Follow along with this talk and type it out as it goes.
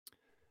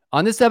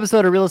On this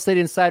episode of Real Estate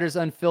Insiders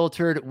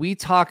Unfiltered, we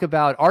talk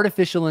about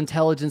artificial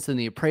intelligence in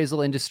the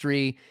appraisal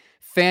industry,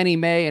 Fannie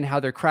Mae and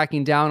how they're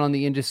cracking down on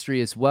the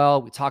industry as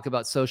well. We talk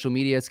about social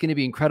media. It's going to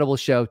be an incredible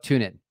show.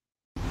 Tune in.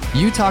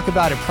 You talk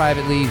about it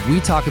privately. We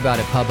talk about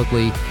it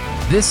publicly.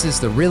 This is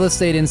the Real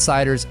Estate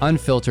Insiders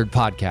Unfiltered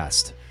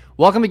podcast.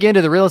 Welcome again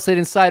to the Real Estate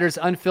Insiders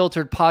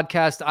Unfiltered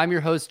podcast. I'm your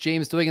host,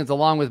 James Dwiggins,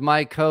 along with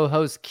my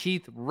co-host,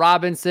 Keith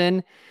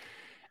Robinson,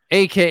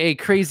 a.k.a.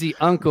 Crazy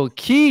Uncle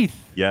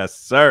Keith. Yes,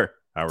 sir.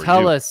 How are you?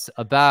 Tell us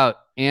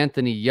about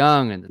Anthony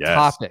Young and the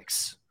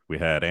topics. We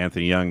had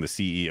Anthony Young, the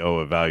CEO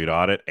of Valued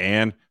Audit,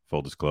 and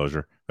full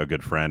disclosure, a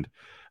good friend.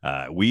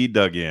 We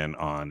dug in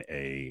on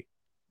a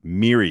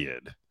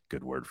myriad,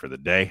 good word for the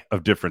day,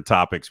 of different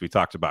topics. We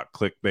talked about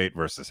clickbait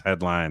versus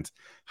headlines,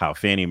 how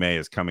Fannie Mae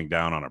is coming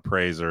down on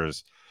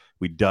appraisers.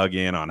 We dug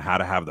in on how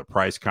to have the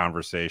price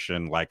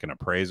conversation like an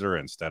appraiser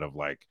instead of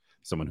like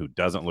someone who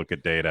doesn't look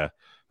at data,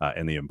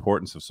 and the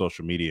importance of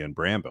social media and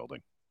brand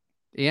building.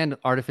 And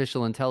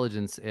artificial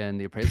intelligence in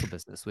the appraisal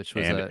business, which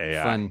was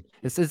AI. Fun.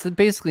 It's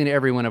basically in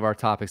every one of our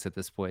topics at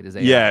this point is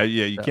AI. Yeah.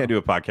 You can't do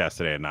a podcast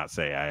today and not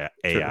say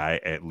AI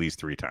at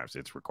least 3 times.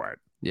 It's required.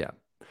 Yeah.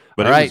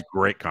 But All it right. was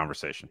great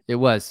conversation. It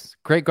was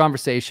great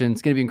conversation.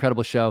 It's going to be an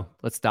incredible show.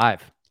 Let's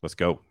dive. Let's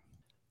go.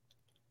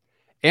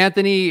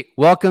 Anthony,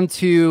 welcome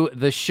to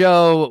the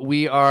show.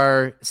 We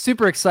are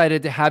super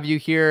excited to have you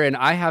here. And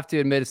I have to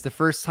admit, it's the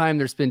first time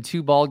there's been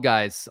 2 bald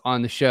guys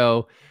on the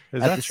show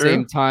at the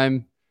same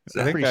time.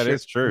 I think that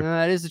is true.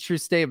 That is a true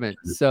statement.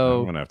 So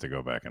I'm going to have to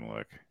go back and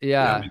look.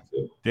 Yeah.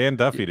 Dan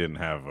Duffy didn't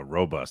have a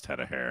robust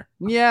head of hair.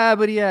 Yeah,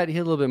 but he had a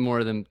little bit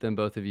more than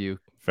both of you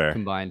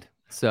combined.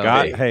 So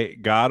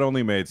God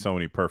only made so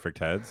many perfect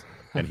heads,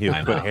 and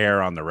he'll put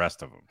hair on the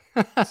rest of them.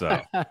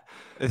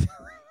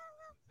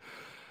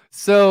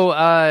 So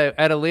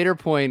at a later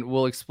point,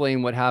 we'll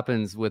explain what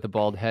happens with a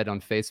bald head on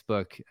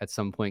Facebook. At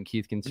some point,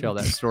 Keith can share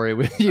that story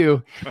with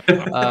you.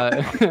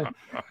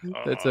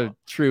 That's a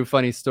true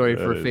funny story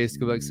for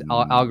Facebook's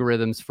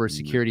algorithms for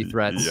security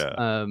threats.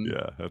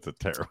 Yeah, that's a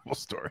terrible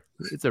story.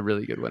 It's a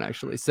really good one,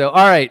 actually. So,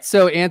 all right.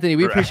 So, Anthony,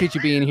 we appreciate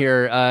you being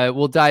here.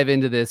 We'll dive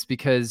into this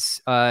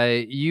because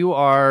you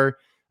are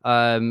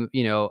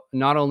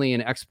not only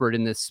an expert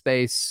in this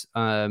space,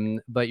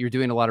 but you're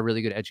doing a lot of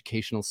really good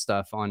educational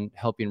stuff on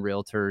helping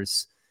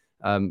realtors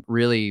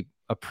really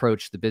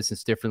approach the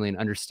business differently and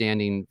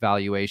understanding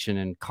valuation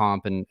and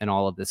comp and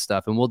all of this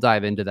stuff. And we'll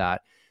dive into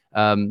that.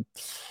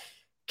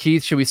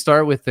 Keith, should we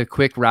start with the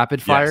quick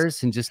rapid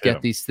fires and just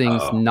get these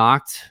things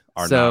knocked?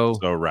 Not so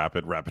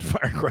rapid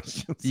fire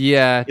questions.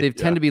 Yeah, they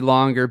tend to be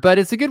longer, but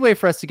it's a good way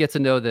for us to get to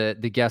know the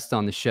guest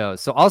on the show.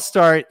 So I'll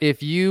start.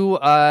 If you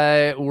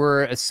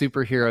were a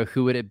superhero,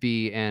 who would it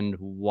be and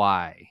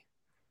why?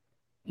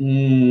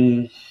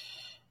 Who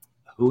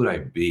would I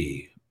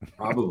be?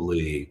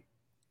 Probably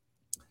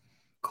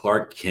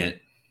Clark Kent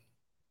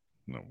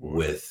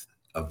with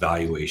a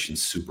valuation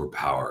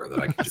superpower that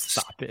I can just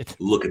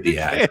look at the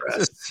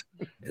address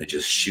and it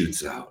just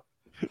shoots out.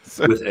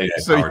 So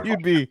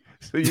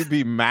you'd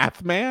be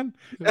Math Man?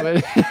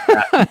 Like,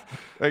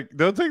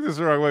 don't take this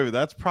the wrong way, but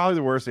that's probably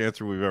the worst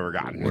answer we've ever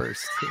gotten.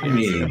 Worst.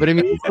 He's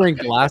wearing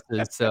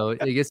glasses, so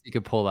I guess you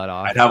could pull that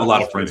off. I'd have a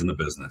lot of friends in the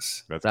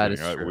business. That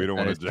is true. We don't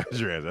want to judge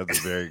your answer. That's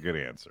a very good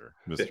answer,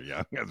 Mr.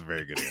 Young. That's a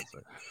very good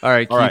answer. All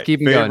right,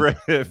 keep going.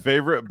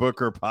 Favorite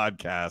book or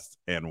podcast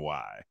and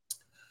why?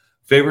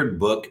 Favorite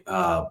book,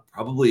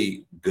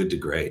 probably Good to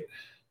Great.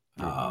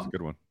 That's a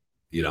good one.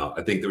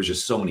 I think there was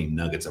just so many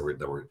nuggets that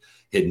were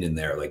hidden in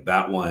there. Like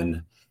that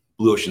one,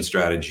 Blue Ocean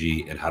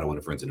Strategy and How to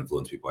Win Friends and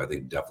Influence People, I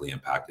think definitely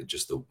impacted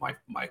just my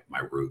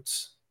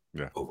roots.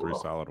 Yeah, overall.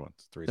 3 solid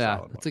ones.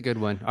 That's a good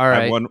one. All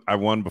right. I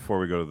won before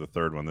we go to the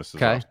third one. This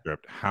is off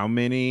script. How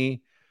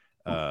many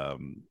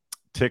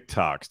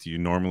TikToks do you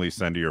normally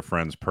send to your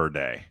friends per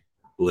day?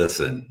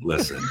 Listen.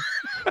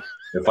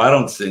 If I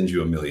don't send you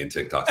 1 million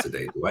TikToks a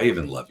day, do I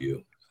even love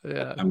you?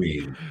 Yeah. I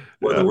mean,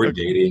 whether we're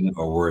dating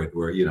or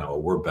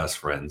we're best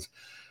friends,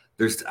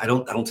 I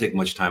don't take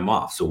much time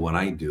off. So when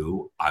I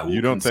do, I will. You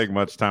don't take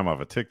much time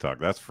off of TikTok,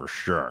 that's for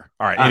sure.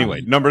 All right.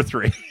 Anyway, number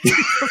 3.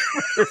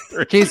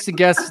 In case the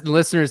guests and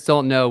listeners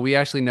don't know, we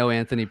actually know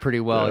Anthony pretty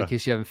well. In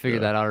case you haven't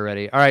figured that out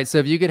already. All right. So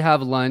if you could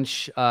have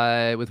lunch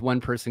with one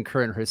person,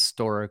 current or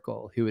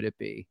historical, who would it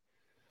be?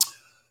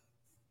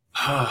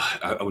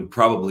 I would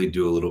probably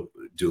do a little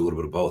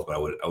bit of both, but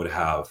I would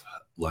have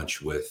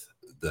lunch with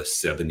the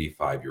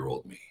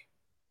 75-year-old me.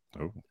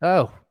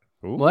 Oh,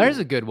 well, there's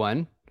a good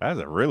one. That's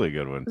a really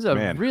good one. That's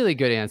a really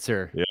good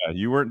answer. Yeah,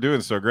 you weren't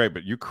doing so great,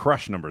 but you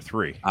crushed number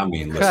 3. I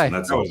mean, listen,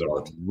 that was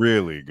a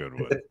really good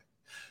one.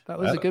 That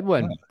was a good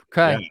one.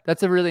 Okay,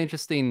 that's a really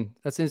interesting.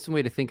 That's an interesting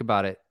way to think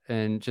about it.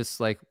 And just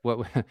like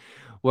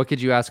what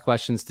could you ask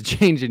questions to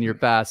change in your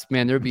past?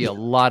 Man, there'd be a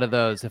lot of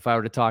those if I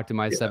were to talk to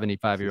my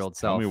 75-year-old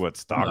self. Tell me what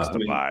stocks to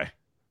buy.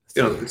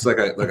 It's like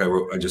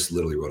I just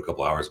literally wrote a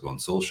couple hours ago on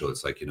social.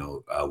 It's like,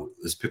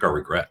 let's pick our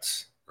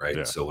regrets, right?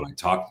 Yeah. So when I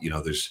talk,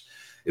 there's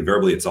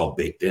invariably it's all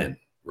baked in,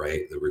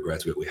 right? The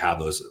regrets, we have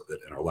those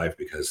in our life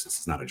because this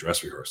is not a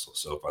dress rehearsal.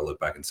 So if I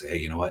look back and say, hey,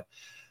 you know what?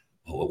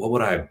 what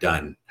would I have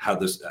done?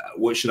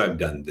 What should I have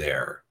done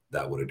there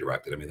that would have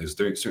directed? I mean, there's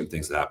certain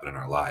things that happen in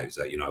our lives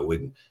that,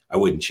 I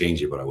wouldn't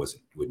change it, but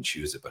wouldn't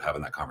choose it. But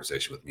having that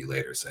conversation with me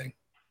later saying,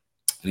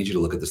 I need you to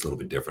look at this a little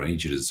bit different. I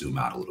need you to zoom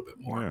out a little bit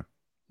more.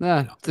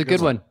 Yeah, it's a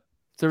good one.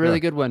 It's a really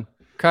good one.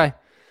 Okay.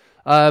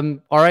 All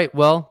right.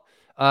 Well,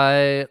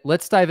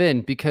 let's dive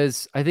in,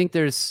 because I think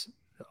there's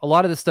a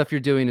lot of the stuff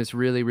you're doing is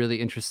really, really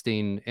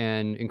interesting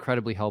and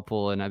incredibly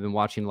helpful. And I've been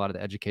watching a lot of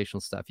the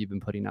educational stuff you've been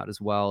putting out as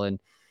well, and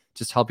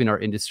just helping our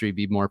industry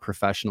be more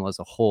professional as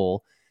a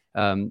whole.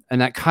 And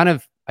that kind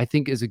of, I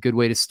think, is a good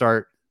way to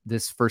start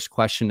this first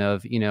question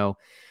of,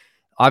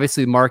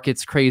 obviously the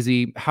market's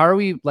crazy. How are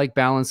we like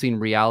balancing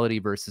reality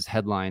versus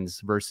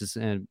headlines versus,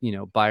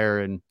 buyer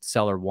and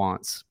seller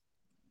wants?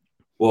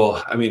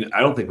 Well, I mean, I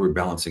don't think we're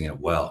balancing it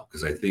well,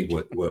 because I think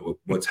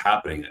what's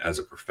happening as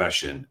a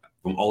profession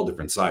from all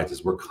different sides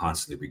is we're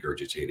constantly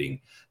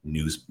regurgitating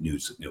news,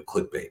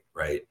 clickbait,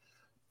 right?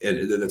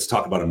 And let's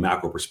talk about a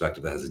macro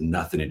perspective that has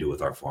nothing to do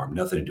with our farm,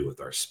 nothing to do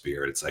with our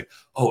spirit. It's like,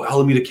 oh,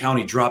 Alameda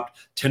County dropped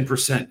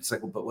 10%. It's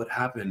like, well, but what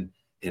happened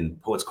in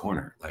Poets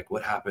Corner? Like,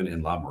 what happened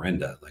in La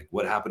Miranda? Like,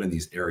 what happened in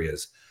these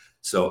areas?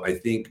 So I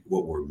think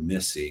what we're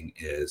missing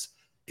is,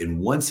 in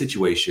one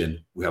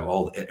situation, we have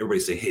everybody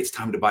say, hey, it's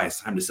time to buy,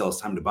 it's time to sell, it's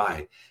time to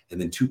buy.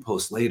 And then 2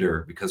 posts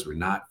later, because we're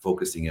not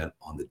focusing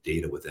on the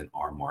data within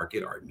our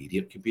market, our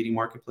immediate competing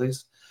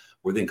marketplace,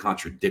 we're then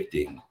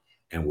contradicting,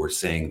 and we're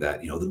saying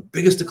that, the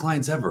biggest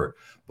declines ever.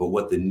 But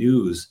what the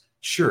news,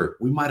 sure,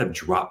 we might have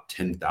dropped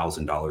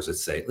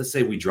 $10,000. Let's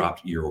say we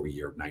dropped year over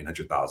year,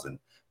 900,000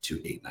 to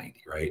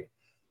 890, right?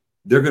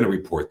 They're going to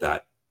report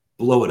that,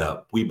 blow it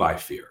up, we buy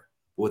fear.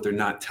 What they're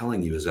not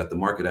telling you is that the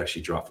market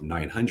actually dropped from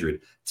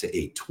 900 to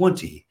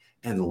 820,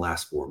 and the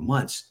last 4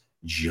 months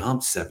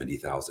jumped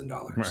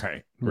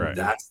 $70,000. Right.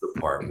 That's the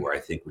part where I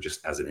think we're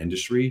just, as an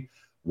industry,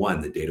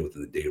 the data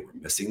within the data,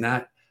 we're missing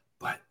that,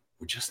 but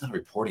we're just not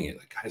reporting it.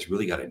 Like, guys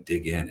really got to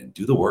dig in and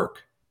do the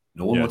work.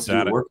 No one wants to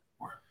do the work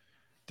anymore.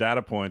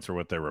 Data points are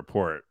what they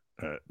report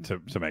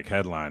to make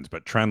headlines,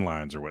 but trend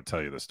lines are what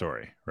tell you the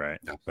story, right?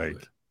 Absolutely.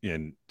 Like,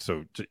 and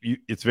so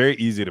it's very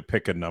easy to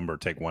pick a number,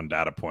 take one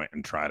data point,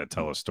 and try to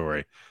tell a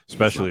story,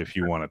 especially if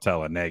you want to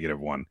tell a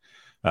negative one.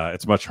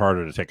 It's much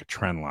harder to take a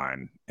trend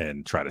line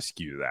and try to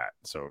skew that.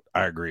 So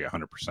I agree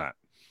 100%.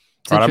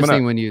 It's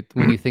interesting when you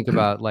think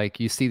about,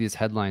 like, you see these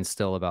headlines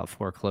still about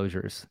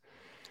foreclosures,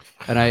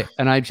 and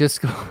I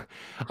just go,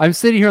 I'm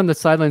sitting here on the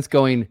sidelines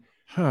going,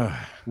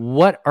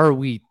 what are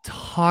we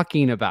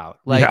talking about?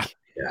 Like,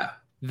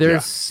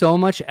 there's so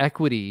much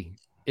equity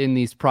in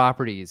these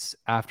properties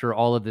after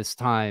all of this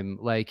time.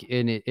 Like,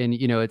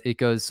 it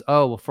goes,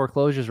 oh, well,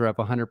 foreclosures are up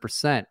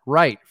 100%,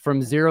 right?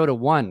 From 0 to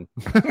 1.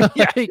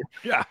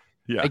 Yeah.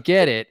 I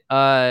get it.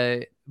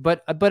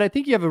 But I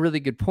think you have a really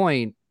good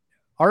point.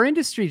 Our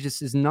industry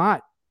just is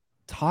not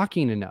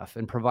talking enough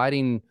and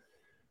providing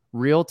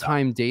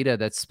real-time data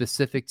that's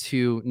specific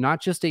to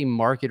not just a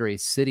market or a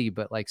city,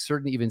 but like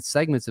certain even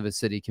segments of a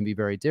city can be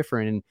very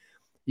different.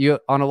 And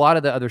on a lot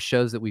of the other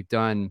shows that we've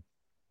done,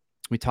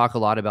 we talk a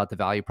lot about the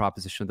value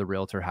proposition of the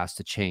realtor has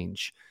to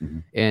change,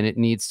 and it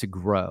needs to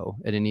grow,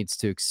 and it needs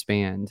to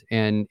expand.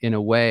 And in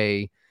a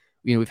way,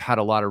 we've had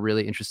a lot of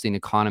really interesting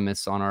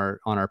economists on our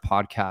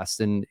podcast,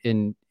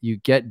 and you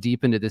get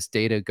deep into this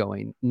data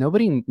going,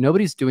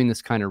 nobody's doing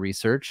this kind of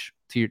research,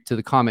 to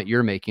the comment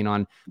you're making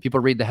on people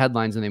read the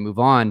headlines and they move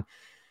on.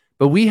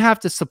 But we have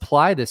to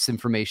supply this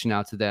information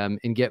out to them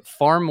and get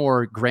far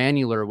more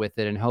granular with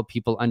it and help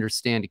people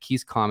understand, to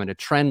Keith's comment, a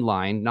trend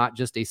line, not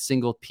just a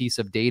single piece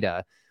of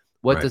data.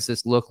 What does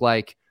this look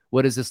like?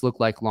 What does this look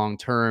like long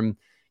term?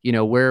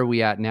 Where are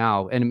we at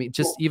now? And I mean,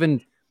 just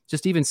even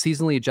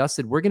seasonally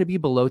adjusted, we're going to be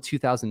below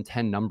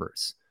 2010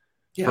 numbers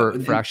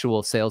for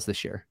actual sales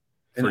this year.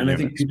 And I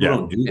think people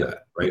don't do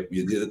that, right?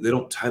 They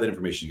don't tie that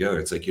information together.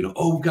 It's like,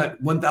 oh, we've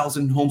got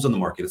 1,000 homes on the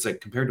market. It's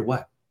like, compared to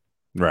what?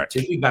 Right.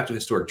 Take me back to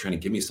historic trend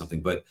and give me something.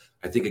 But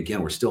I think,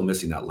 again, we're still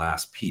missing that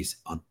last piece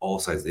on all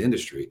sides of the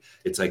industry.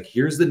 It's like,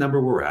 here's the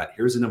number we're at.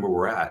 Here's the number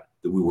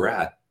that we were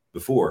at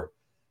before.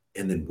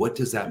 And then what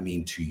does that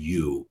mean to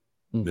you,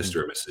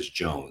 Mr. and Mrs.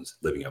 Jones,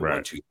 living at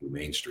 123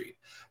 Main Street?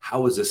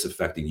 How is this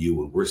affecting you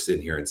when we're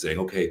sitting here and saying,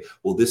 okay,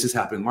 well, this is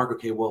happening, Mark.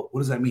 Okay, well, what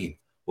does that mean?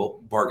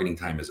 Well, bargaining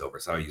time is over.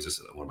 So I use this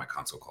in one of my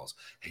console calls.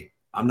 Hey,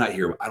 I'm not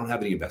here. I don't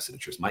have any invested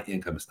interest. My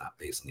income is not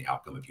based on the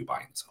outcome of you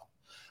buying this home.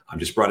 I'm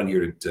just brought in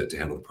here to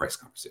handle the price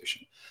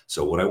conversation.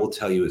 So what I will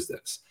tell you is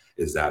this,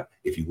 is that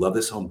if you love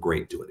this home,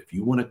 great, do it. If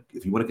you want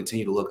to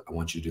continue to look, I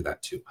want you to do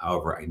that too.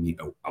 However, I'm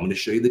going to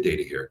show you the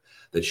data here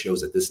that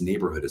shows that this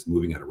neighborhood is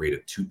moving at a rate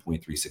of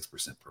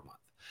 2.36% per month.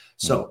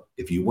 So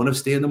if you want to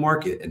stay in the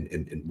market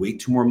and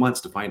wait 2 more months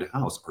to find a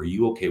house, are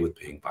you okay with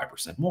paying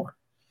 5% more?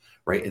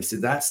 Right. And so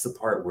that's the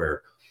part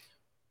where,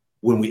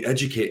 when we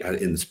educate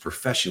in this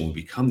profession, we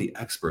become the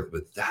expert.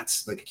 But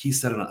that's, like he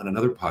said on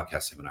another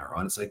podcast seminar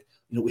on, it's like,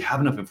 we have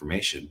enough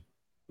information.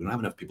 We don't have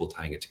enough people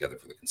tying it together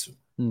for the consumer.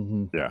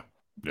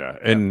 Yeah.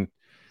 And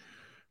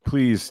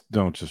please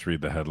don't just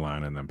read the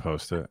headline and then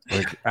post it.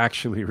 Like,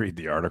 actually read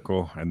the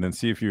article and then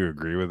see if you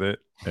agree with it.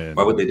 And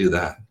why would they do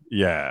that?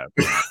 Yeah.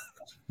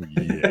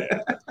 Yeah.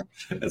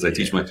 As I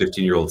teach my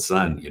 15-year-old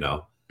son, you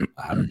know,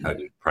 how to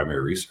do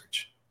primary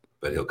research,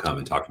 but he'll come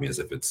and talk to me as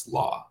if it's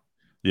law.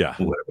 Yeah.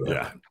 Whatever that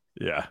Yeah. meant.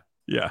 Yeah.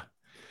 Yeah.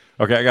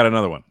 Okay, I got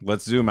another one.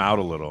 Let's zoom out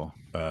a little.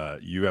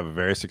 You have a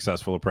very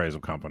successful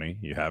appraisal company.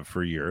 You have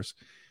for years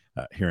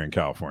here in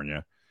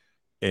California.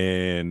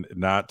 And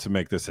not to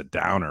make this a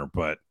downer,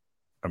 but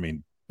I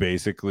mean,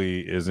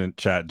 basically, isn't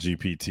Chat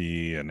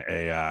GPT and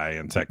AI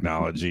and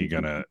technology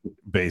going to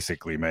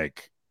basically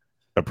make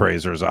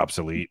appraisers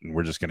obsolete, and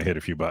we're just going to hit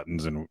a few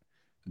buttons and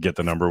get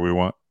the number we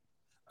want?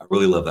 I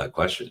really love that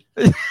question.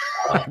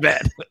 I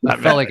bet. That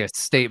felt like a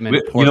statement,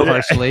 You know,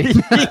 partially.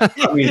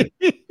 I mean,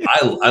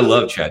 I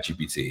love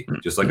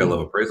ChatGPT, just like I love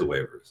appraisal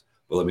waivers.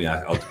 But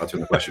I'll turn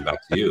the question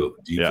back to you.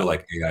 Do you feel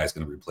like AI is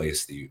going to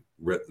replace the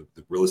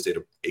real estate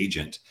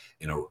agent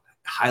in a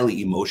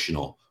highly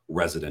emotional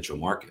residential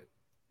market?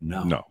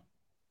 No.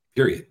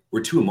 Period.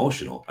 We're too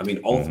emotional. I mean,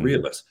 all three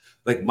of us.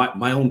 Like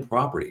my own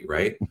property,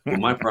 right? Well,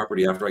 my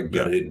property, after I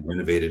gutted it and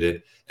renovated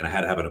it, and I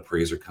had to have an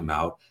appraiser come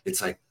out,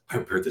 it's like I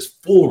prepared this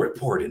full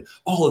report and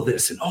all of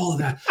this and all of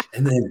that,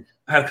 and then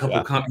I had a couple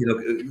of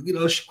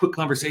quick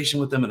conversation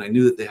with them, and I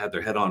knew that they had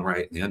their head on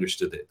right and they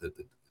understood the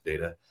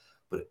data.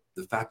 But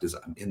the fact is,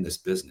 I'm in this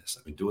business.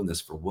 I've been doing this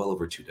for well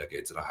over 2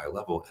 decades at a high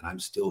level, and I'm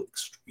still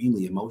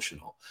extremely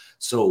emotional.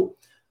 So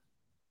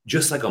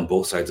just like on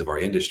both sides of our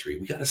industry,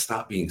 we got to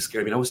stop being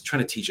scared. I mean, I was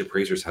trying to teach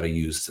appraisers how to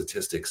use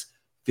statistics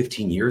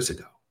 15 years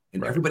ago,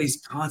 and everybody's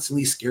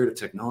constantly scared of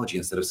technology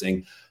instead of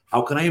saying,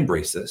 how can I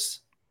embrace this?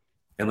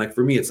 And like,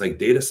 for me, it's like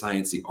data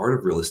science, the art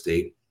of real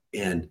estate,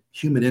 and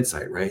human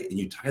insight, right? And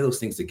you tie those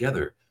things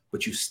together,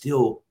 but you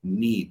still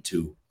need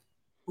to,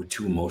 we're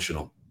too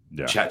emotional.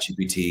 Yeah.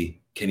 ChatGPT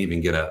can't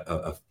even get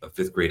a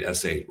 5th grade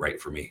essay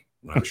right for me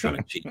when I was trying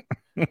to cheat.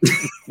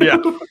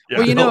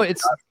 Well, you know,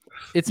 it's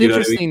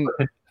interesting.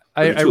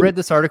 I read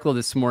this article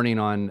this morning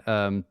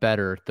on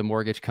Better, the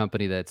mortgage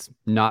company that's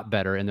not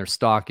Better, and their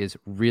stock is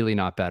really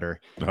not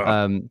Better.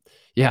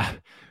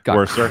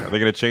 Worser. Are they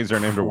going to change their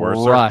name to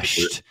Worser?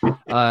 Rushed.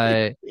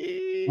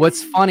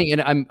 What's funny,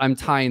 and I'm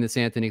tying this,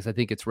 Anthony, because I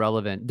think it's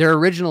relevant. Their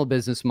original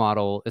business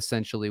model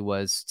essentially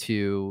was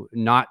to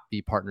not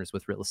be partners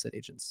with real estate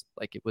agents.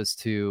 Like, it was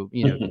to,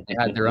 you know, they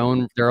had their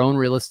own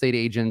real estate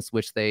agents,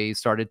 which they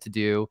started to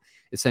do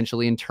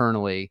essentially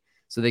internally,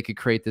 so they could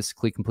create this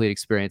complete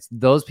experience.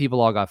 Those people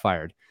all got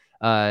fired.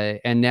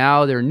 And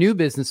now their new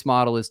business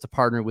model is to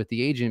partner with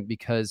the agent,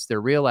 because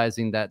they're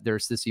realizing that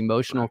there's this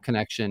emotional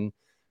connection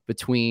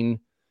between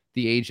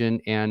the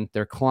agent and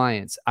their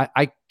clients.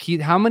 Keith,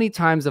 how many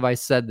times have I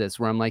said this,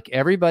 where I'm like,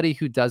 everybody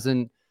who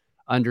doesn't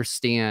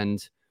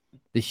understand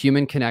the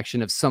human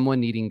connection of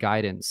someone needing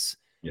guidance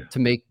to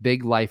make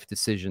big life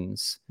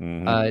decisions,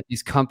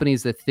 these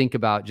companies that think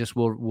about just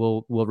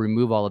will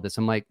remove all of this.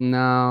 I'm like,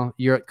 no,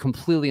 you're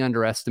completely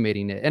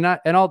underestimating it. And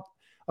I'll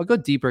go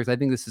deeper, because I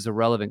think this is a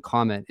relevant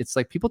comment. It's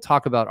like, people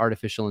talk about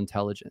artificial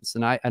intelligence,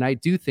 and I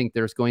do think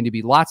there's going to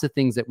be lots of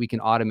things that we can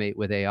automate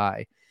with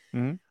AI.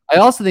 I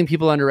also think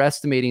people are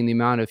underestimating the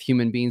amount of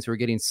human beings who are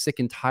getting sick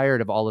and tired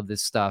of all of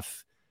this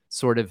stuff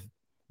sort of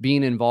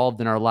being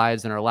involved in our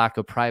lives and our lack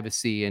of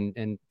privacy,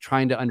 and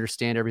trying to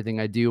understand everything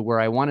I do,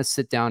 where I want to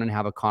sit down and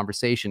have a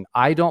conversation.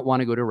 I don't want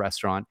to go to a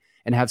restaurant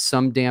and have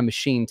some damn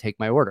machine take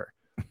my order.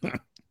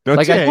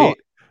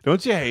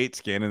 Don't you hate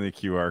scanning the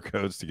QR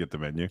codes to get the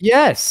menu?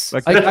 Yes.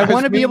 Like, I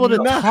want to be able to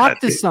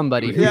talk to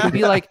somebody who can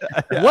be like,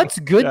 what's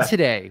good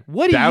today?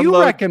 What do you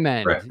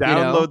recommend?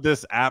 Download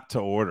this app to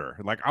order.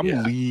 Like, I'm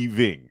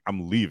leaving.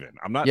 I'm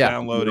not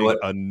downloading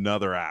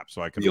another app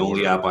so I can. The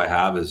only app I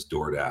have is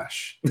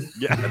DoorDash.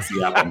 That's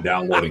the app I'm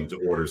downloading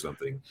to order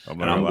something. I'll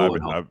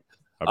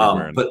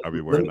be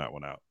wearing that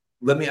one out.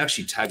 Let me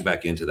actually tag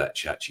back into that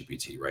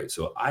ChatGPT, right?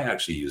 So I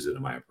actually use it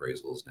in my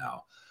appraisals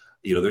now.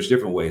 You know, there's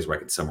different ways where I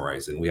can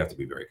summarize it, and we have to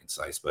be very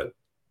concise. But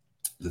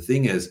the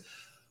thing is,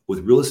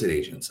 with real estate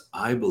agents,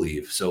 I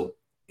believe, so,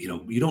 you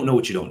know, you don't know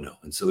what you don't know.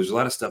 And so there's a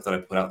lot of stuff that I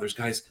put out. There's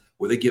guys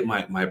where they get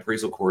my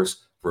appraisal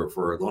course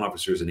for loan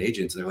officers and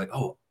agents, and they're like,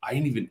 oh,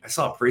 I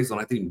saw appraisal,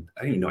 and I didn't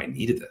even know I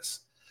needed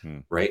this,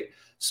 right?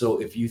 So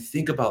if you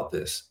think about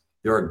this,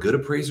 there are good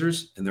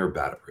appraisers and there are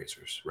bad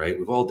appraisers, right?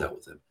 We've all dealt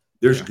with them.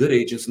 There's good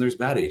agents and there's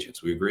bad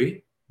agents. We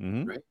agree,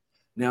 right?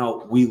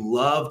 Now, we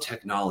love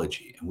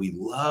technology and we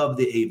love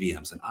the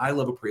AVMs, and I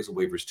love appraisal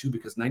waivers too,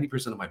 because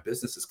 90% of my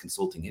business is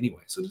consulting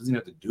anyway. So it doesn't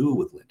have to do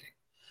with lending.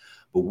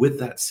 But with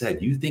that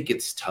said, you think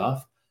it's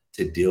tough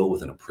to deal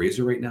with an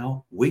appraiser right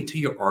now? Wait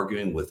till you're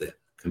arguing with a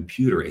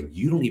computer and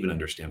you don't even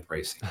understand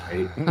pricing,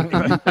 right?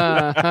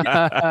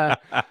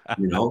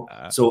 You know,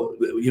 so,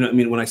 you know, I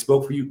mean, when I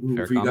spoke for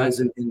you guys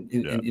in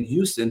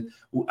Houston,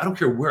 I don't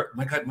care where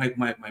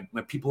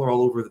my people are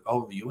all over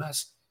the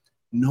US.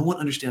 No one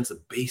understands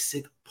the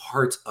basic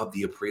parts of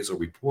the appraisal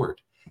report.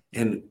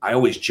 And I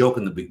always joke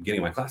in the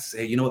beginning of my class, say,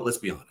 hey, you know what, let's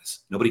be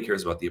honest. Nobody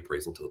cares about the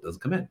appraisal till it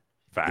doesn't come in.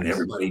 Facts. And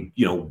everybody,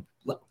 you know,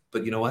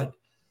 but you know what?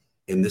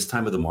 In this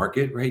time of the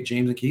market, right,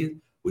 James and Keith,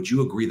 would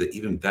you agree that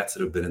even vets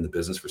that have been in the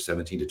business for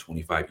 17 to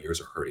 25 years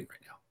are hurting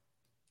right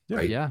now?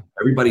 right? Yeah.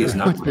 Everybody is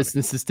not.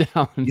 Business is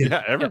down.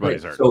 Yeah,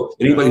 everybody's hurt. So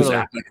anybody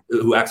Totally.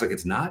 who acts like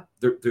it's not,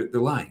 they're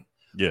lying.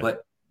 Yeah.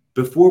 But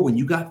before, when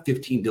you got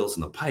 15 deals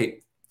in the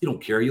pipe, you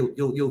don't care. You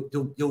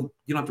don't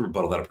have to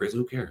rebuttal that appraisal.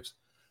 Who cares?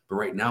 But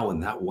right now, when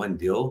that one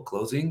deal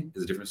closing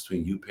is the difference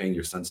between you paying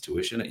your son's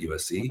tuition at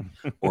USC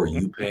or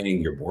you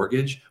paying your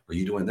mortgage or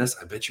you doing this,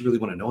 I bet you really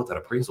want to know what that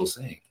appraisal is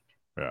saying.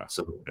 Yeah.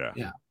 So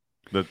yeah.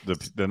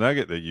 The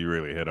nugget that you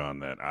really hit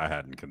on that I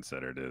hadn't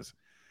considered is,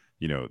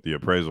 the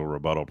appraisal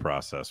rebuttal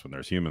process when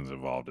there's humans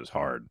involved is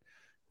hard.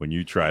 When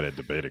you try to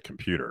debate a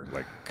computer,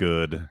 like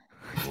good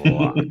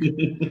luck.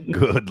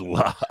 Good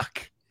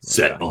luck.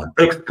 Set on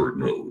expert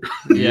mode.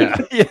 Yeah.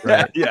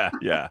 Right.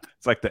 Yeah.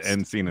 It's like the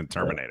end scene in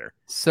Terminator.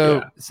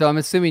 So I'm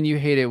assuming you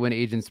hate it when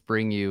agents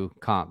bring you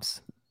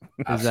comps.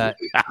 Is that?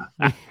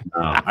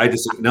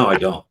 No, I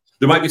don't.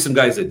 There might be some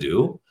guys that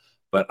do,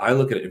 but I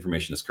look at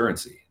information as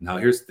currency. Now,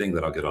 here's the thing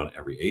that I'll get on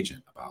every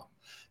agent about.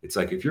 It's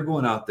like, if you're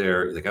going out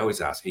there, like I always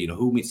ask, hey,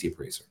 who meets the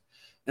appraiser?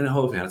 And a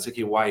whole fan, it's like,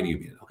 hey, why do you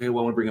meet it? Okay, well,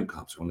 I want to bring him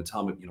comps. I want to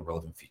tell him,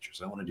 relevant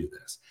features. I want to do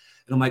this.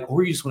 And I'm like,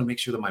 or you just want to make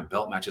sure that my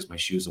belt matches my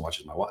shoes and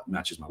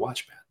matches my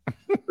watch band.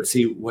 But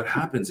see, what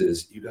happens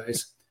is you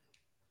guys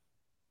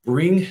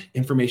bring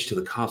information to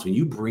the comps. When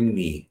you bring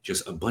me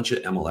just a bunch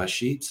of MLS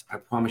sheets, I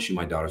promise you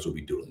my daughters will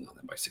be doodling on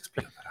them by 6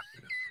 p.m. that afternoon.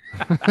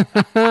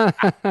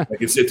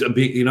 Like it's a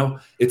big,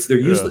 they're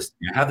useless.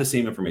 I have the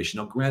same information.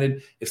 Now,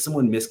 granted, if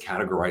someone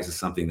miscategorizes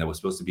something that was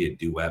supposed to be a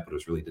duet, but it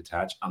was really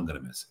detached, I'm going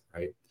to miss it,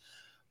 right?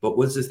 But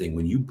what's the thing?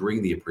 When you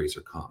bring the appraiser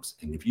comps,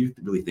 and if you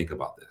really think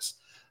about this,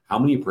 how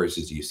many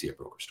appraisers do you see at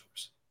broker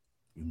stores?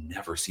 You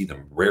never see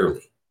them.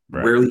 Rarely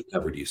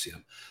ever do you see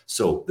them.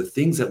 So the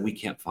things that we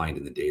can't find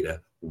in the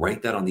data,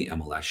 write that on the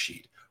MLS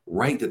sheet.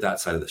 Write that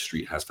side of the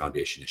street has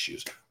foundation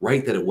issues.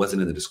 Write that it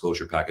wasn't in the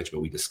disclosure package, but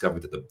we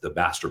discovered that the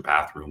master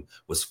bathroom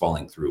was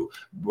falling through.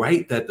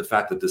 Write that the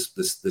fact that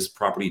this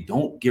property,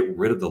 don't get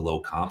rid of the low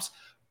comps.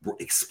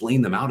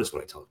 Explain them out is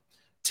what I tell them.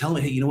 Tell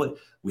me, hey, you know what?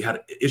 We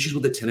had issues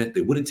with the tenant.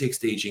 They wouldn't take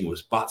staging. It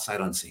was bought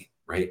sight unseen,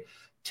 right?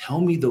 Tell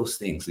me those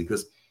things,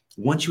 because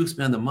once you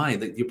expand the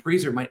mind, the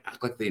appraiser might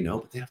act like they know,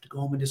 but they have to go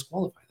home and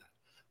disqualify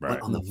that. Right.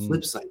 But on the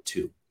flip side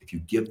too, if you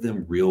give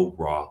them real,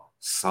 raw,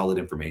 solid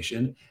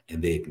information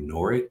and they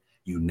ignore it,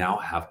 you now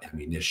have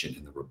ammunition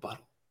in the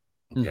rebuttal.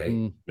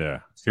 Okay. Yeah.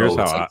 Here's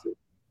how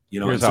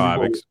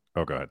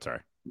oh, go ahead. Sorry.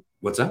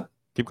 What's that?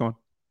 Keep going.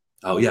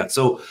 Oh, yeah.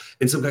 So,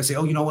 and some guys say,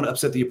 oh, I want to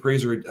upset the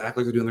appraiser and act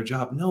like they're doing their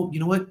job. No, you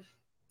know what?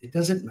 It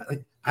doesn't.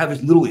 Like, I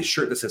have literally a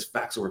shirt that says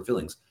facts over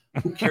feelings.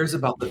 Who cares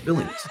about the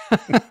feelings?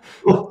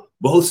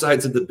 Both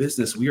sides of the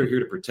business, we are here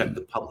to protect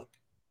the public,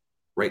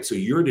 right? So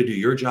you're to do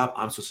your job.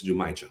 I'm supposed to do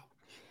my job.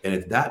 And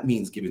if that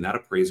means giving that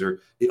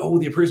appraiser, the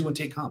appraiser would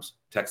take comps,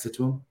 text it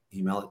to him,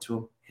 email it to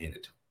him, hand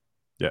it to him.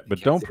 Yeah, but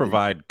don't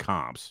provide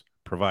comps,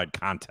 provide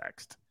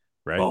context,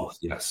 right? Both,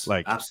 yes,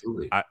 like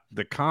absolutely.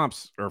 The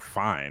comps are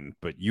fine,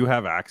 but you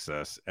have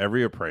access.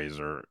 Every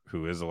appraiser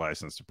who is a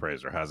licensed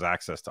appraiser has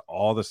access to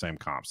all the same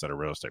comps that a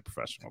real estate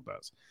professional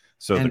does.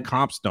 So the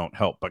comps don't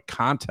help, but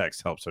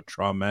context helps a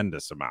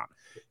tremendous amount.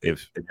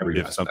 If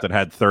something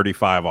had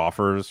 35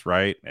 offers,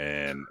 right?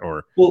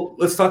 Well,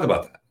 let's talk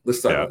about that. Let's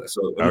talk about that.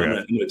 So I'm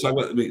going to talk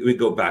about, let me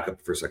go back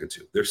up for a second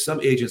too. There's some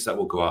agents that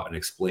will go out and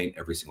explain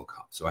every single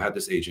comp. So I had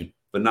this agent,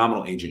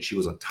 phenomenal agent. She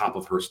was on top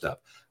of her stuff.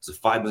 It was a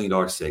 $5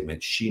 million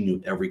segment. She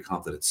knew every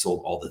comp that had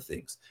sold, all the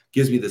things.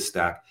 Gives me this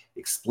stack,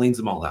 explains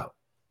them all out.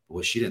 But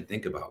what she didn't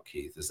think about,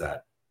 Keith, is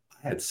that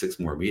I had 6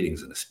 more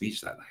meetings and a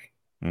speech that night.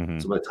 Mm-hmm.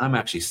 So by the time I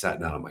actually sat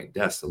down on my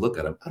desk to look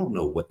at them, I don't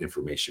know what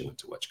information went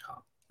to which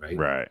comp,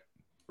 right?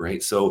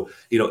 Right. So,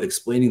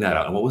 explaining that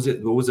out. And what was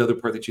it? What was the other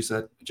part that you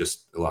said? I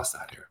lost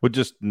that here.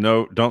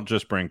 Well, don't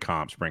just bring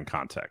comps, bring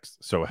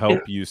context. So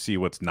help you see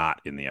what's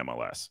not in the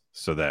MLS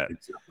so that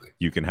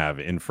you can have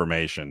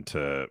information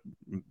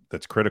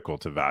that's critical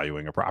to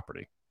valuing a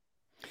property.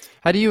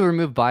 How do you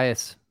remove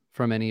bias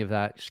from any of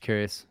that? Just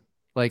curious.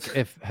 Like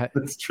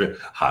that's true.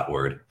 Hot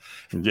word.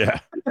 Yeah.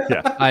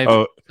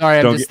 Sorry,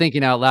 I'm just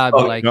thinking out loud.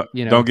 But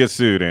don't get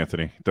sued,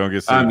 Anthony. Don't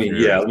get sued. I mean,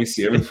 let me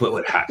see.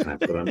 What hat can I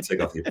put on?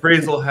 Take off the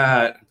appraisal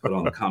hat, put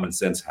on the common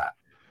sense hat.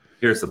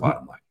 Here's the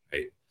bottom line,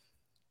 right?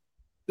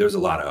 There's a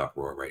lot of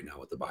uproar right now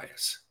with the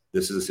bias.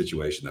 This is a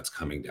situation that's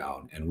coming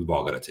down, and we've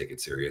all got to take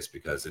it serious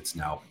because it's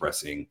now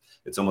pressing.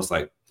 It's almost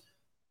like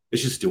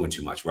it's just doing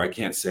too much, where I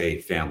can't say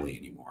family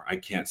anymore. I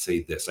can't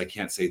say this. I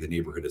can't say the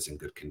neighborhood is in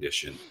good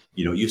condition.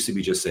 It used to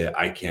be just say,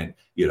 I can't,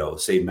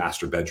 say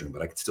master bedroom,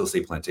 but I can still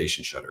say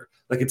plantation shutter.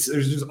 Like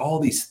there's just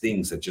all these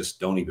things that just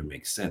don't even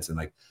make sense. And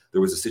like,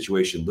 there was a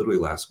situation literally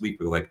last week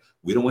where like,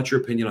 we don't want your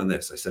opinion on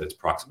this. I said, it's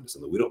proximate.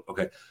 We don't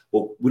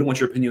want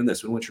your opinion on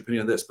this. We don't want your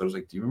opinion on this. But I was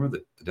like, do you remember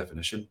the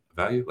definition of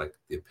value? Like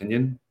the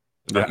opinion?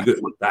 You guys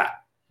want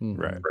that.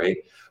 Right.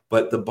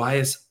 But the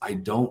bias,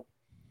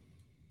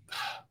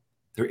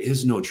 there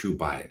is no true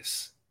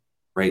bias,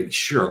 right?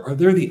 Sure. Are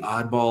there the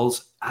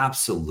oddballs?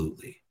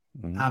 Absolutely.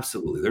 Mm-hmm.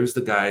 Absolutely. There's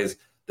the guys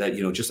that,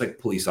 just like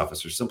police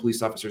officers, some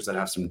police officers that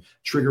have some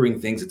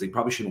triggering things that they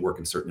probably shouldn't work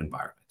in certain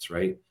environments,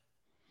 right?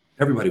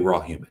 Everybody, we're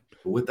all human.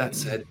 But with that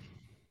said,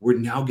 we're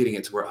now getting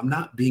it to where I'm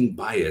not being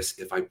biased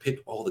if I pick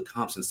all the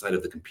comps inside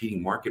of the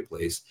competing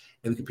marketplace,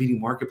 and the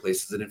competing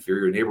marketplace is an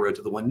inferior neighborhood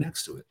to the one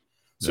next to it.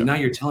 So now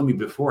you're telling me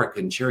before I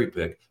couldn't cherry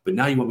pick, but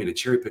now you want me to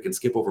cherry pick and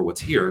skip over what's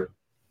here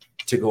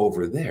to go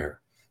over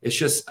there. It's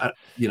just,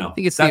 you know, I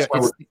think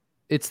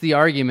it's the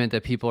argument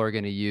that people are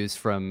going to use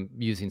from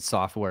using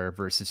software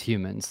versus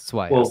humans. That's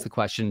why I asked the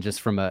question.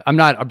 Just from I'm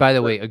not, by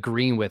the way,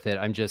 agreeing with it.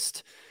 I'm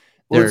just.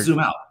 Let's zoom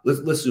out.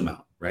 Let's zoom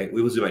out, right?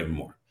 We will zoom out even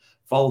more.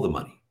 Follow the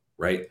money,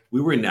 right? We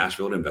were in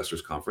Nashville at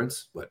Investors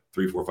Conference,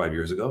 3, 4, 5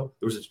 years ago.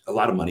 There was a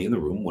lot of money in the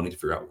room wanting to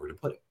figure out where to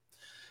put it.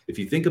 If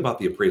you think about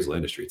the appraisal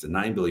industry, it's a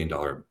 $9 billion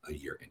a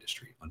year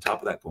industry. On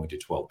top of that, going to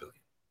 $12 billion.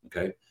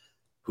 Okay.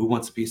 Who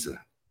wants a piece of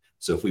that?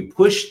 So if we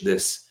push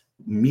this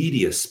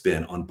media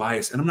spin on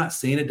bias, and I'm not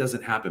saying it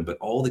doesn't happen, but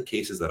all the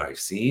cases that I've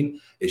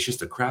seen, it's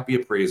just a crappy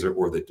appraiser,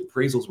 or the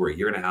appraisals were a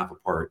year and a half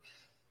apart.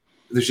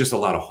 There's just a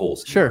lot of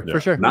holes. Sure,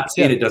 for sure. I'm not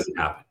saying it doesn't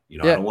happen. You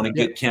know, I don't want to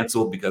get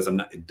canceled because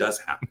it does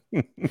happen.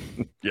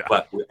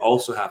 But we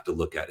also have to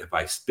look at, if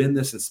I spin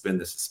this and spin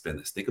this and spin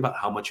this, think about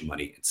how much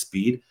money and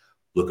speed.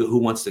 Look at who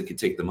wants to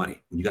take the money.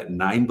 When you got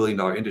 $9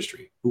 billion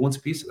industry, who wants a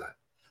piece of that?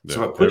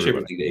 So if I push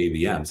everything to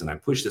AVMs and I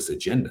push this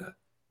agenda,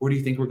 where do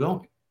you think we're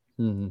going?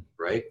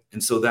 Right.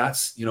 And so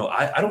that's, you know,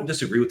 I don't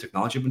disagree with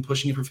technology. I've been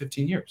pushing it for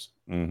 15 years,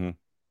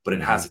 but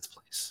it has its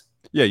place.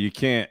 Yeah. You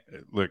can't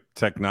look,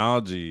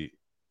 technology,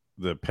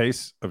 the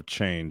pace of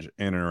change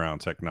in and around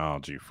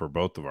technology for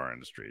both of our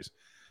industries,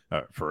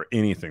 for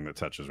anything that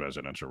touches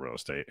residential real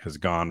estate, has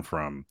gone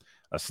from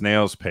a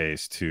snail's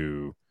pace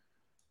to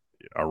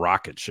a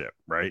rocket ship,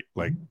 right?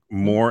 Like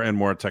more and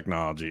more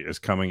technology is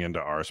coming into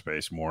our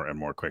space more and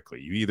more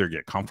quickly. You either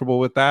get comfortable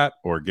with that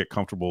or get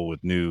comfortable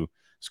with new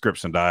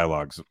scripts and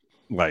dialogues.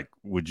 Like,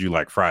 would you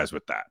like fries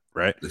with that?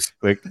 Right?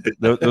 Like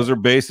those are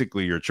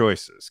basically your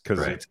choices,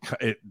 because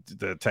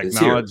the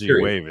technology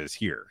wave is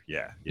here.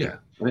 Yeah. You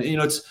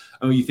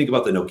know, you think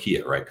about the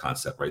Nokia, right?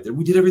 Concept, right? That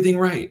we did everything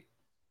right.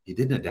 You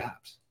didn't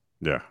adapt.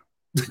 Yeah.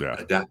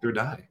 Adapt or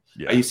die.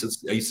 Yeah. I used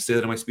to say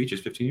that in my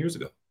speeches 15 years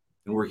ago,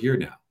 and we're here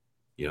now.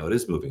 You know, it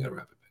is moving at a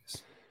rapid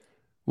pace.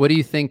 What do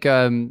you think?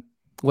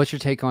 What's your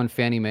take on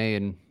Fannie Mae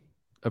and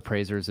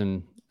appraisers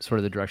and sort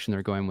of the direction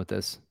they're going with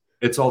this?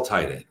 It's all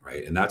tied in,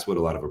 right? And that's what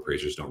a lot of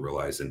appraisers don't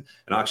realize. And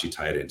I'll actually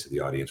tie it into the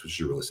audience, which is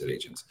your real estate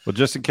agents. Well,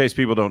 just in case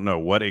people don't know,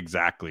 what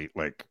exactly,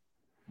 like,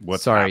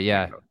 what's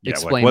happening?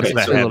 Explain. Like, what's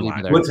the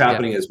headline? What's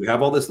happening is we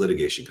have all this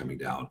litigation coming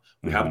down.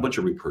 We have a bunch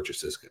of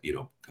repurchases, you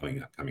know,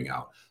 coming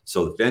out.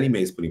 So the Fannie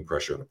Mae is putting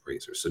pressure on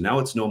appraisers. So now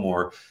it's no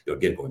more, you know,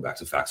 again, going back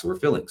to facts over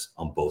feelings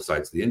on both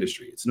sides of the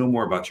industry. It's no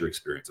more about your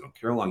experience. I don't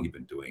care how long you've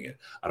been doing it.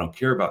 I don't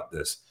care about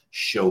this.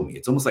 Show me.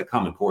 It's almost like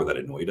Common Core that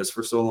annoyed us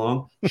for so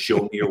long.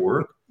 Show me your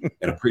work.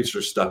 And appraisers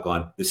are stuck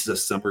on, this is a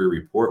summary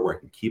report where I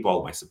can keep all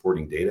of my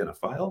supporting data in a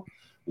file.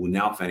 Well,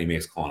 now Fannie Mae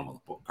is calling them on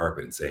the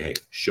carpet and say, hey,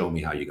 show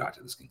me how you got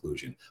to this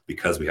conclusion,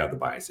 because we have the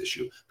bias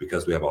issue,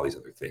 because we have all these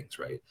other things,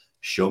 right?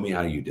 Show me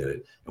how you did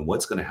it. And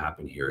what's going to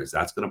happen here is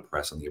that's going to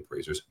press on the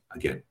appraisers.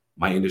 Again,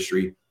 my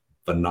industry,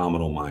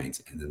 phenomenal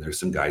minds. And then there's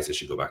some guys that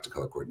should go back to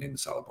color coordinating the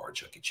salad bar at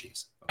Chuck E.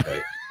 Cheese.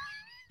 Okay.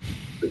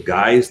 The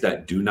guys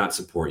that do not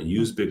support,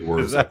 use big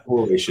words. Is that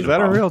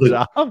a real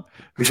job?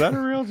 Is that a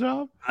real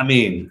job? I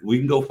mean, we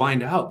can go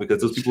find out,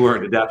 because those people who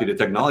aren't adapting to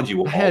technology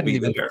will I hadn't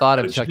even thought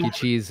of Chuck E.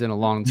 Cheese in a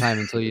long time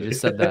until you just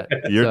said that.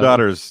 Your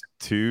daughter's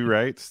 2,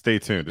 right? Stay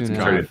tuned. It's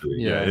coming.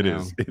 Yeah, it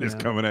is. It is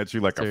coming at you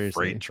like a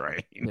freight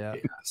train.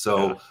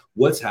 So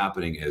what's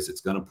happening is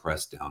it's going to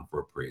press down for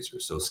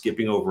appraisers. So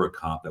skipping over a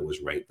comp that was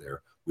right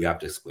there, we have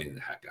to explain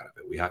the heck out of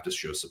it. We have to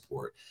show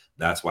support.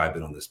 That's why I've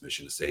been on this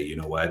mission to say, you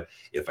know what?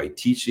 If I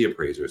teach the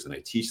appraisers and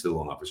I teach the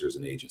loan officers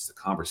and agents, the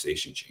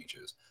conversation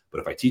changes. But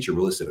if I teach a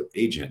real estate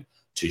agent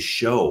to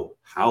show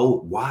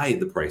why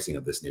the pricing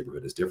of this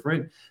neighborhood is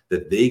different,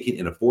 that they can,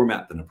 in a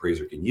format that an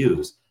appraiser can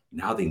use,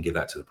 now they can give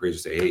that to the appraiser,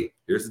 say, hey,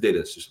 here's the data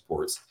that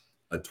supports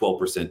a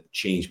 12%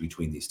 change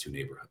between these two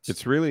neighborhoods.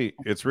 It's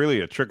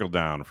really a trickle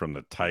down from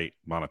the tight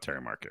monetary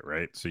market,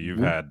 right? So you've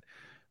had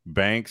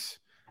banks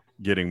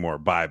getting more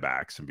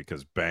buybacks, and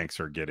because banks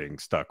are getting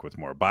stuck with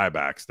more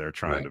buybacks, they're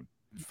trying to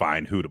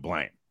find who to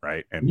blame,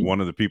 right? And one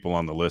of the people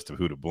on the list of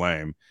who to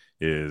blame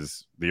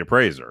is the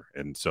appraiser,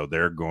 and so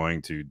they're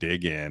going to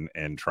dig in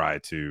and try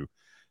to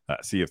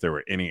see if there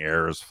were any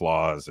errors,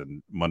 flaws,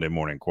 and Monday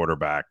morning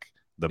quarterback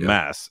the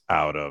mess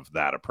out of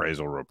that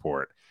appraisal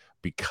report,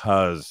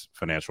 because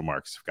financial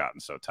markets have gotten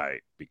so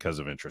tight, because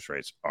of interest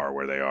rates are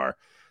where they are.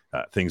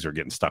 Things are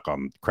getting stuck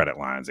on credit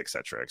lines, et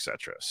cetera, et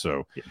cetera.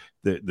 So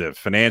the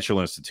financial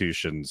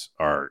institutions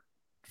are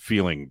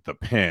feeling the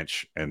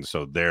pinch, and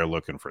so they're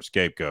looking for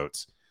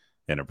scapegoats,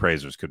 and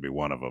appraisers could be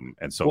one of them.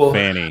 And so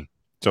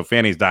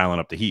Fannie's dialing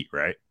up the heat,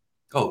 right?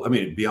 Oh, I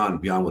mean,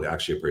 beyond what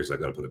actually appraisers, I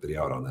got to put a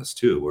video out on this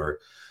too, where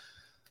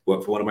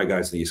for one of my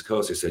guys on the East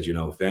Coast, they said, you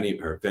know, Fannie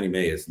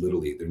Mae is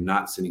literally, they're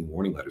not sending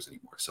warning letters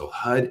anymore. So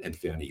HUD and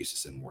Fannie used to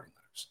send warning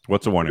letters.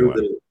 What's a warning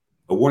letter?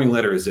 A warning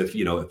letter is if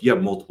you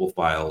have multiple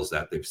files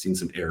that they've seen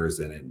some errors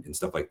in and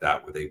stuff like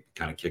that, where they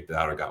kind of kicked it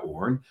out or got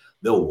warned,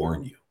 they'll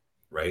warn you,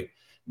 right?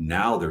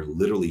 Now they're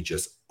literally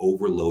just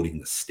overloading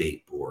the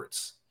state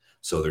boards.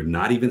 So they're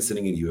not even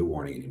sending you a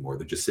warning anymore.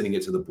 They're just sending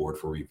it to the board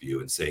for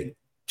review and saying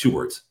 2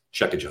 words,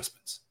 check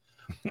adjustments.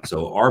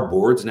 So our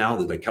boards now,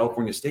 like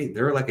California State,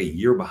 they're like a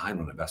year behind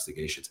on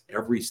investigations,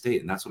 every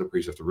state. And that's what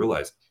appraisers have to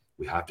realize.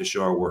 We have to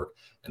show our work.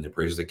 And the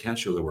appraisers that can't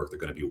show their work, they're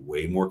going to be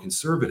way more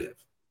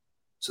conservative.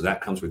 So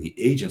that comes with the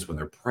agents when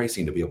they're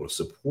pricing to be able to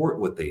support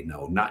what they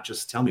know, not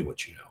just tell me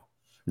what you know.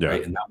 Yeah.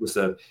 Right. And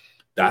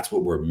that's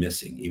what we're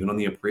missing. Even on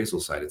the appraisal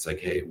side, it's like,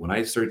 hey, when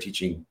I started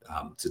teaching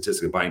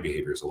statistical buying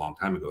behaviors a long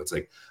time ago, it's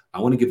like,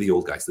 I want to give the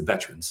old guys, the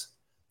veterans,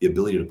 the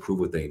ability to prove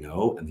what they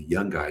know, and the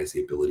young guys,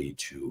 the ability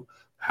to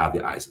have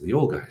the eyes of the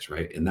old guys.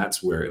 Right. And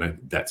that's where,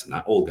 that's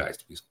not old guys,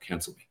 please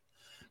cancel me.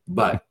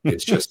 But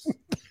it's just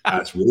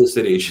as real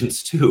estate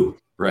agents too,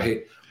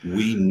 right?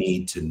 We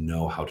need to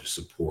know how to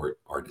support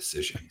our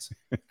decisions.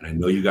 And I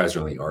know you guys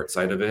are on the art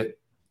side of it,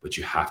 but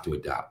you have to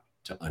adapt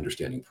to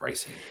understanding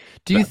pricing.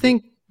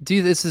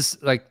 This is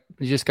like,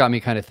 you just got me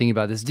kind of thinking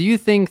about this. Do you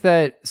think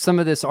that some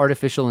of this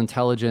artificial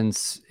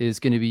intelligence is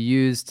going to be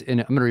used I'm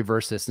going to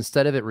reverse this.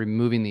 Instead of it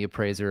removing the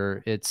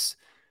appraiser, it's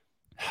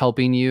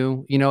helping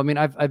you? I mean,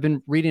 I've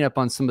been reading up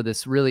on some of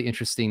this really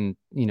interesting,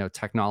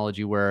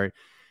 technology where,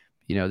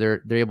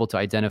 they're able to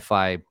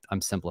identify,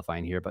 I'm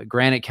simplifying here, but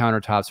granite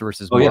countertops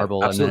versus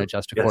marble, and then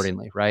adjust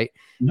accordingly. Right.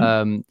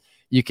 Mm-hmm.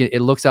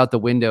 It looks out the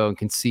window and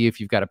can see if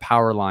you've got a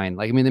power line.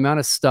 Like, I mean, the amount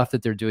of stuff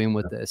that they're doing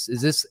with this,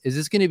 is this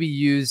going to be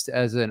used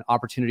as an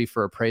opportunity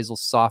for appraisal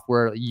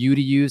software to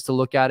use to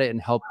look at it and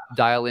help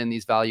dial in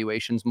these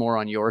valuations more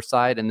on your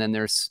side? And then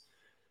there's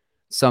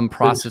some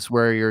process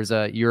where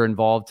you're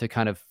involved to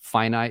kind of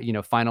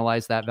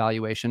finalize that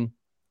valuation.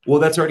 Well,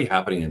 that's already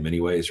happening in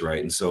many ways, right?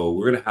 And so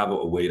we're going to have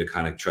a way to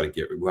kind of try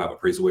to we'll have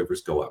appraisal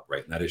waivers go up,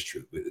 right? And that is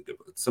true.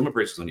 Some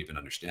appraisers don't even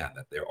understand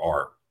that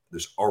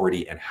there's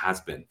already, and has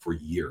been for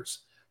years,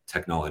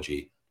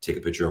 technology. Take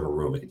a picture of a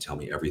room, it can tell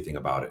me everything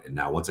about it. And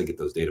now once I get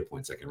those data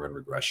points, I can run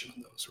regression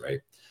on those,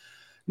 right?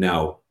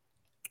 Now,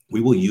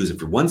 we will use it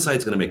for one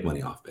side's going to make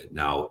money off it.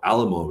 Now,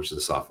 Alamo, which is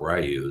the software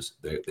I use,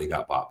 they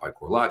got bought by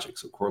CoreLogic.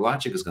 So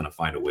CoreLogic is going to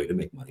find a way to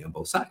make money on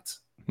both sides.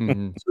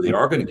 Mm-hmm. So they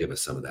are going to give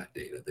us some of that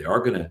data. They are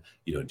going to,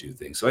 do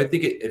things. So I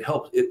think it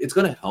helps. It's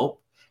going to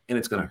help, and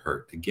it's going to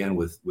hurt. Again,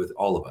 with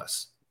all of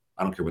us,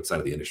 I don't care what side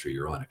of the industry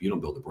you're on. If you don't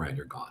build a brand,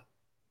 you're gone.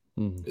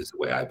 Mm-hmm. Is the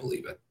way I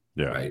believe it.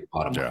 Yeah. Right.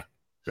 Bottom line.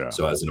 Yeah.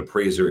 So as an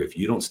appraiser, if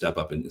you don't step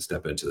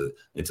into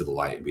the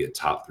light and be a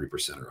top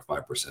 3% or a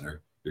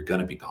 5%er, you're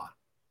going to be gone.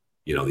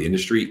 The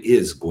industry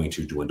is going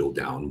to dwindle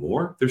down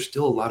more. There's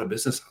still a lot of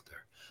business out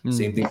there. Mm-hmm.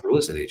 Same thing for real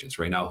estate agents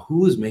right now.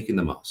 Who is making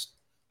the most?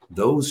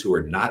 Those who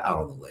are not out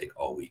on the lake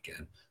all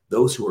weekend,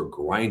 those who are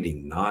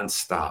grinding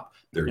nonstop.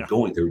 They're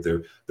going,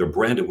 their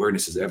brand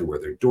awareness is everywhere.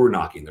 They're door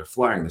knocking, they're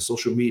flying, their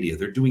social media,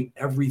 they're doing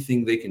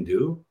everything they can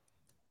do.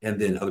 And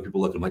then other people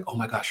look at them like, oh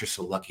my gosh, you're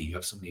so lucky. You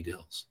have so many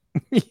deals.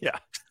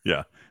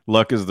 Yeah.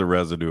 Luck is the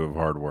residue of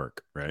hard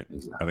work, right?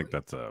 Exactly. I think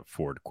that's a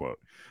Ford quote.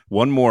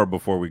 One more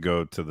before we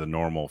go to the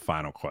normal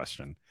final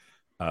question.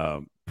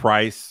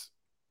 Price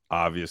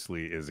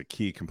obviously is a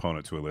key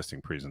component to a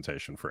listing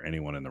presentation for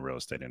anyone in the real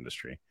estate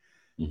industry.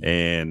 Mm-hmm.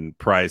 And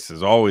price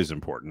is always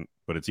important,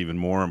 but it's even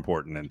more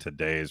important in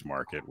today's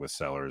market with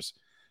sellers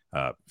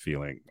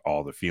feeling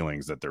all the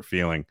feelings that they're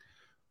feeling.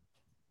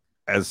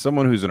 As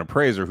someone who's an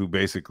appraiser, who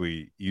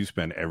basically you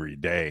spend every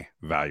day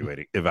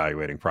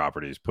evaluating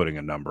properties, putting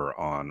a number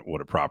on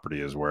what a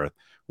property is worth,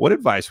 what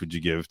advice would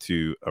you give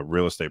to a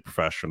real estate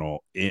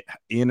professional in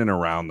and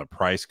around the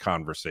price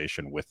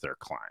conversation with their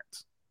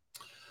clients?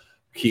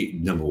 Key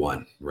number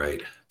one,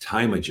 right?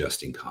 Time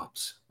adjusting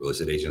comps. Real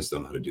estate agents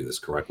don't know how to do this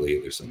correctly.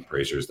 There's some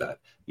appraisers that,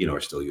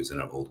 are still using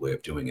an old way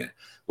of doing it.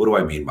 What do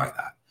I mean by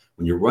that?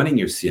 When you're running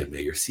your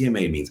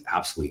CMA means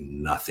absolutely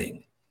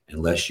nothing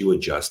unless you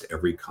adjust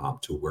every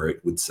comp to where it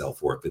would sell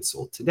for if it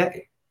sold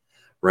today,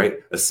 right?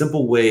 A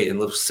simple way, and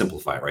let's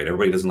simplify, right?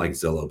 Everybody doesn't like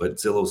Zillow, but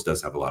Zillow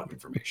does have a lot of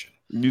information.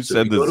 You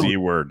said the Z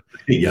word.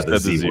 Yeah, the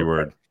Z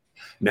word. Right?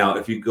 Now,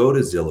 if you go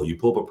to Zillow, you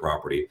pull up a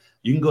property,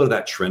 you can go to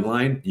that trend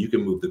line, and you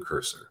can move the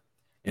cursor.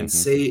 And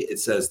say it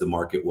says the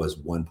market was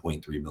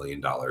 $1.3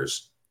 million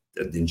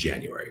in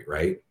January,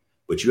 right?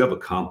 But you have a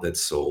comp that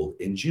sold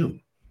in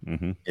June,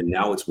 and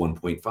now it's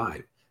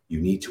 1.5.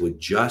 You need to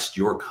adjust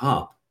your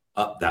comp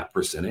up that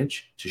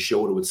percentage to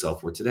show what it would sell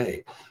for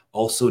today.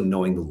 Also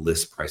knowing the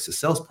list price to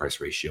sales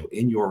price ratio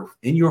in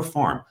your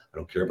farm. I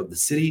don't care about the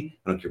city.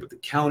 I don't care about the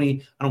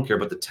county. I don't care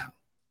about the town.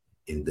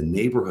 In the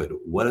neighborhood,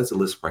 what is the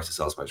list price to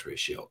sales price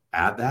ratio?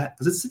 Add that,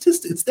 because it's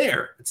statistics. It's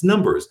there. It's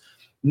numbers.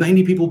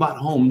 90 people bought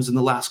homes in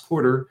the last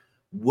quarter.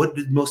 What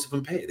did most of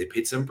them pay? They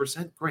paid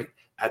 7%. Great.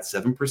 Add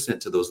 7%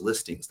 to those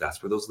listings.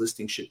 That's where those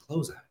listings should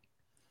close at.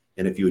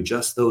 And if you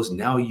adjust those,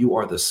 now you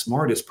are the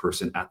smartest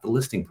person at the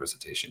listing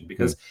presentation,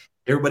 because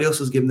everybody else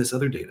is giving this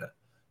other data,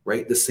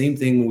 right? The same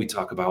thing when we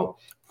talk about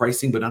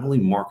pricing, but not only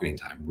marketing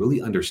time,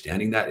 really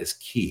understanding that is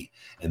key.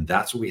 And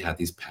that's where we have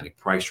these panic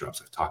price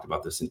drops. I've talked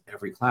about this in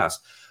every class,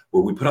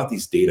 where we put out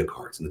these data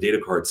cards, and the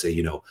data cards say,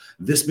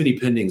 this many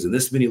pendings and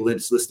this many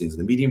listings, and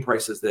the median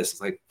price is this.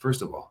 It's like,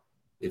 first of all,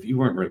 if you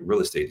weren't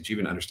real estate, did you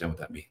even understand what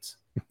that means?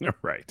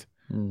 Right.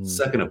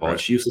 Second of all,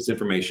 it's useless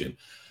information.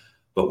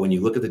 But when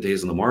you look at the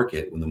days on the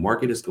market, when the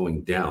market is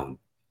going down,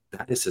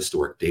 that is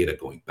historic data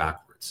going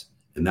backwards.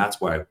 And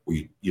that's why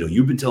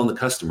you've been telling the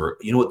customer,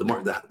 you know what,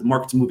 the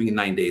market's moving in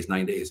 9 days,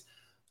 9 days.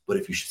 But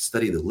if you should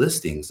study the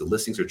listings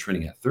are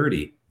trending at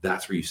 30.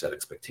 That's where you set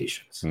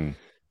expectations,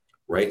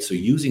 right? So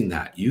using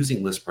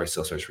list price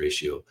sales price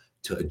ratio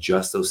to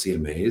adjust those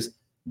CMAs,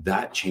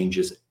 that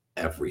changes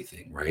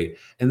everything, right?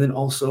 And then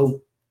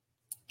also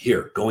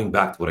here, going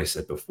back to what I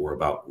said before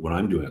about when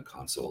I'm doing a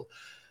consult,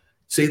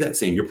 say that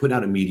same, you're putting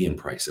out a median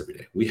price every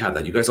day. We have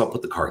that. You guys all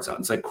put the cards out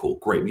and say, cool,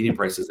 great. Median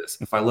price is this.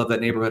 If I love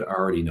that neighborhood, I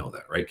already know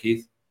that, right,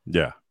 Keith?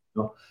 Yeah.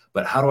 No.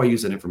 But how do I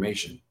use that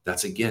information?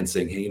 That's again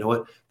saying, hey, you know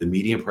what? The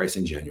median price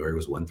in January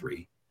was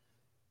 1.3.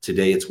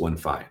 Today it's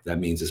 1.5. That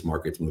means this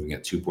market's moving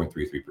at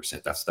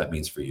 2.33%. That's what that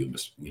means for you,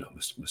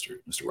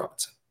 Mr.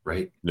 Robinson,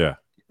 right? Yeah.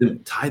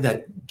 Then tie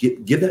that,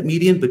 give that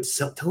median, but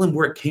tell them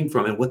where it came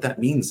from and what that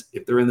means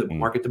if they're in the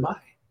market to buy.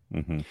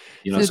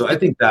 So I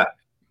think that.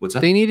 What's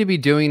that? They need to be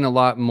doing a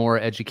lot more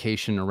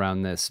education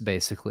around this,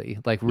 basically,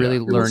 like really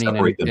learning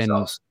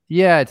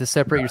and to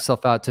separate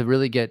yourself out, to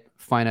really get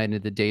finite into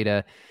the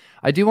data.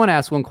 I do want to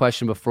ask one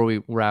question before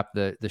we wrap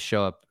the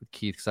show up,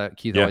 Keith, because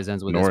Keith always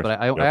ends with this, but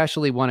I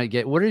actually want to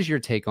get, what is your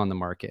take on the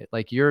market?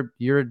 Like you're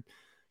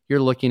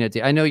looking at,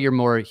 I know you're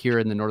more here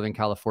in the Northern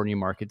California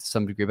market to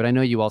some degree, but I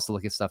know you also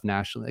look at stuff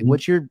nationally.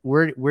 Like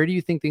where do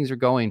you think things are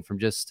going from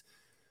just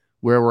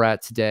where we're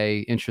at today,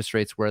 interest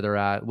rates, where they're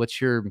at? What's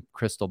your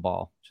crystal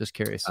ball? Just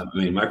curious. I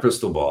mean, my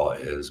crystal ball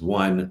is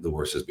the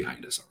worst is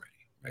behind us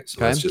already, right? So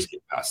let's just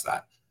get past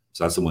that.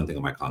 So that's the one thing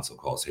on my consult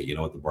calls. Hey, you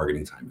know what? The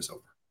bargaining time is over.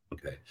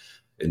 Okay.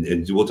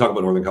 And we'll talk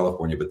about Northern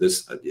California, but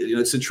this,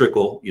 it's a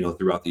trickle,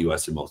 throughout the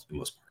US in most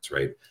parts,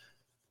 right?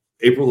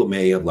 April or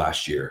May of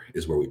last year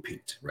is where we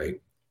peaked,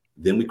 right?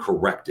 Then we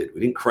corrected.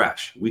 We didn't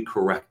crash. We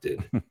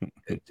corrected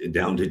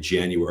down to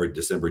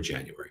December,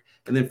 January.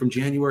 And then from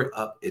January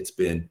up,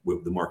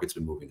 the market's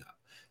been moving up.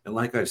 And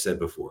like I've said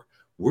before,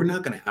 we're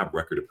not going to have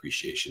record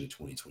appreciation in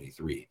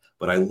 2023.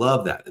 But I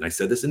love that. And I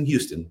said this in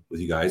Houston with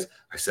you guys.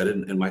 I said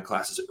it in my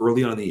classes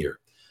early on in the year.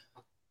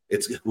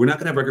 We're not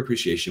going to have record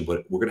appreciation,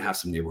 but we're going to have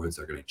some neighborhoods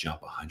that are going to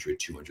jump $100,000,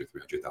 $200,000,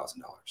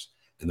 $300,000.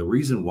 And the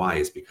reason why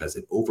is because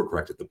it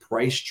overcorrected. The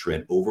price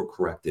trend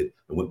overcorrected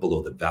and went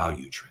below the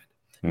value trend.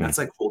 And that's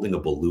like holding a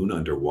balloon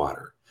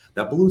underwater.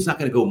 That balloon's not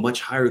going to go much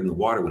higher than the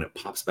water when it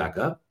pops back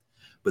up,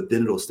 but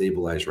then it'll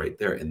stabilize right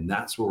there. And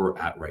that's where we're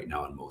at right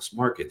now in most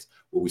markets,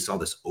 where we saw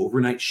this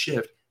overnight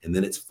shift, and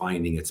then it's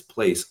finding its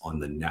place on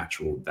the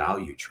natural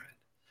value trend.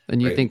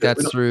 And you think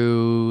that's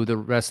through the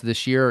rest of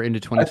this year or into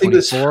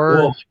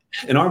 2024?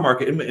 In our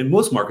market, in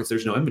most markets,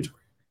 there's no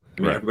inventory.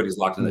 I mean, everybody's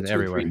locked in that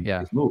 2 or 3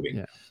 days moving.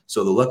 Yeah.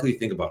 So the lucky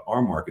thing about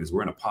our market is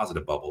we're in a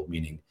positive bubble,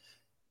 meaning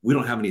we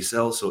don't have any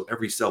sales, so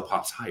every sell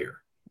pops higher.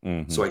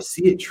 So I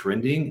see it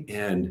trending.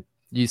 And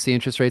you see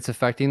interest rates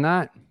affecting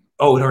that?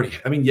 Oh, it already,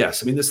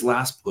 yes. I mean, this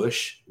last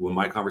push, when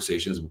my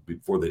conversations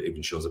before that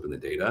even shows up in the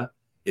data,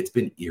 it's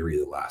been eerie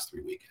the last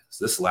 3 weekends.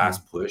 This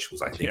last push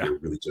was, I think,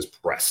 it really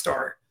just pressed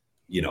our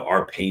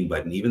pain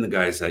button. Even the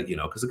guys that,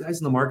 because the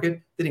guys in the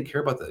market, they didn't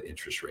care about the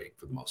interest rate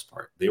for the most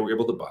part. They were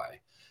able to buy.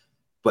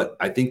 But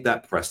I think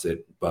that pressed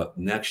it. But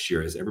next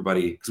year, as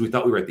everybody, because we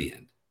thought we were at the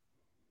end.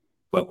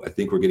 But I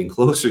think we're getting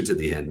closer to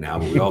the end now.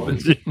 But we all been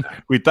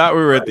we thought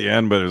we were at the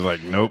end, but it was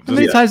like, nope. How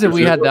many times have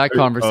we had that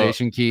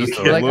conversation, Keith?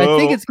 Like, I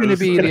think it's going to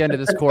be the end of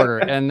this quarter,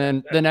 and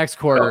then the next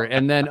quarter,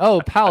 and then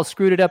Powell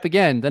screwed it up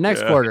again the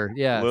next quarter.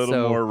 Yeah, a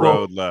little more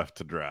road left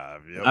to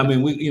drive. Yep. I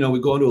mean, we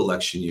go into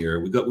election year.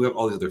 We have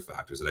all these other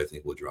factors that I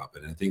think will drop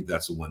it, and I think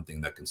that's the one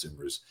thing that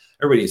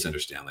everybody needs to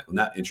understand. Like when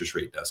that interest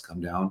rate does come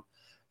down,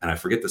 and I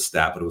forget the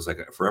stat, but it was like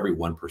for every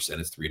 1%,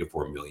 it's 3 to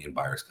 4 million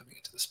buyers coming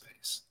into the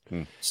space.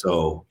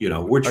 So,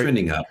 we're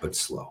trending up, but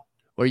slow.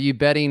 Are you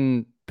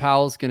betting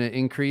Powell's going to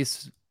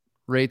increase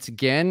rates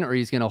again, or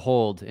he's going to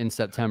hold in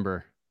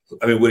September?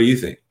 I mean, what do you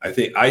think?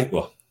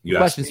 You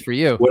questions for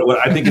you.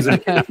 What I think is,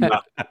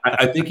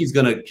 I think he's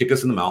going to kick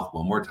us in the mouth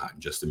one more time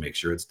just to make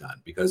sure it's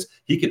done, because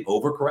he can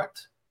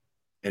overcorrect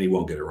and he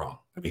won't get it wrong.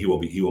 I mean, he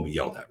won't be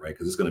yelled at, right?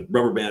 Because it's going to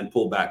rubber band,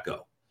 pull back,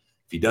 go.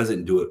 If he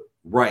doesn't do it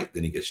right,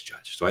 then he gets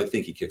judged. So I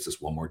think he kicks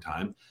us one more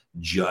time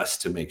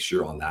just to make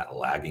sure on that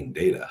lagging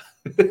data,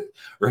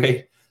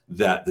 right,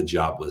 that the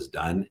job was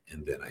done.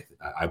 And then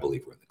I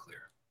believe we're in the clear.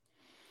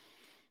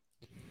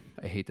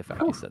 I hate the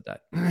fact you said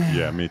that.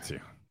 Yeah, me too.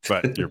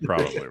 But you're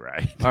probably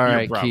right. All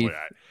right, Keith.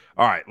 Right.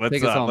 All right,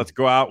 let's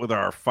go out with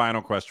our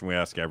final question we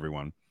ask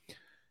everyone.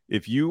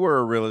 If you were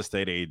a real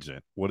estate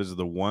agent, what is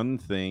the one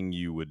thing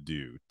you would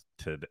do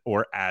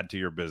or add to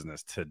your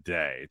business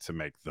today to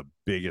make the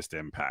biggest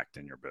impact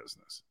in your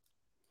business?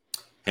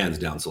 Hands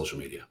down, social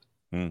media.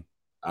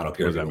 I don't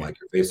care if you don't like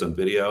your face on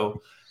video.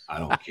 I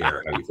don't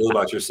care how you feel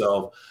about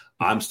yourself.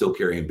 I'm still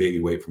carrying baby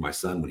weight for my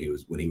son when he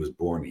was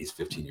born. He's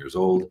 15 years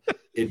old.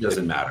 It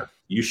doesn't matter.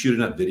 You shoot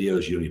enough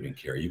videos, you don't even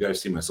care. You guys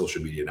see my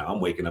social media now.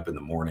 I'm waking up in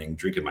the morning,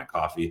 drinking my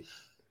coffee.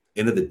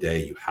 End of the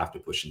day, you have to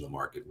push in the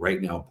market.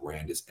 Right now,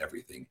 brand is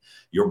everything.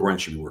 Your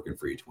brand should be working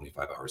for you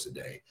 25 hours a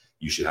day.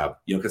 You should have,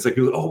 because like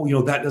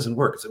people, that doesn't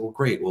work. It's like, well,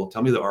 great. Well,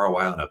 tell me the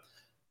ROI on a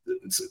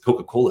it's a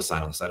Coca-Cola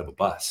sign on the side of a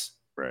bus.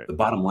 Right. The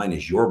bottom line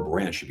is your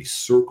brand should be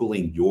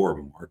circling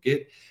your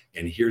market.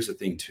 And here's the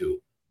thing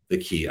too, the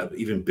key,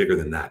 even bigger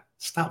than that,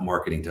 stop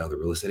marketing to other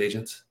real estate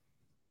agents.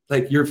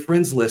 Like your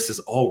friends list is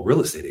all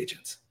real estate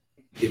agents.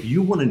 If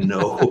you want to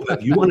know,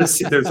 if you want to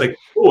sit there, it's like,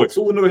 oh, it's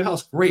sold into a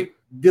house. Great.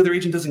 The other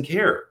agent doesn't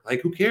care.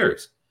 Like, who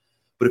cares?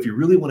 But if you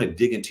really want to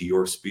dig into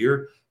your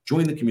sphere,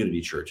 join the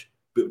community church,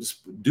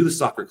 do the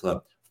soccer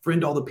club,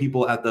 friend all the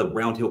people at the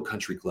Round Hill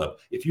Country Club.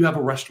 If you have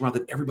a restaurant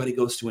that everybody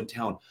goes to in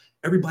town,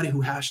 everybody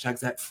who hashtags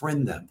that,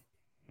 friend them.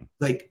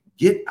 Like,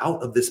 get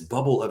out of this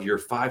bubble of your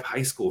 5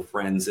 high school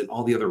friends and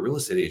all the other real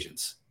estate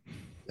agents.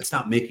 That's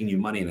not making you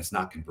money and it's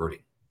not converting.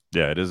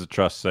 Yeah, it is a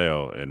trust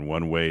sale. And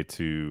one way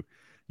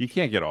you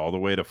can't get all the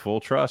way to full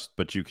trust,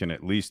 but you can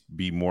at least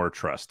be more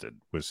trusted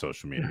with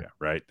social media,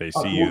 right? They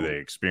see you, they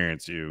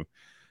experience you.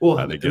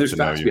 Well, they there's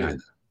facts behind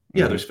that.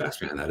 Yeah, Mm-hmm. there's facts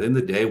behind that. At the end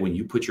of the day, when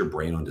you put your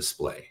brain on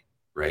display,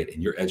 right,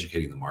 and you're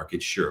educating the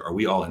market, sure. Are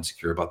we all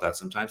insecure about that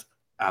sometimes?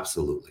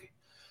 Absolutely.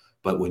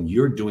 But when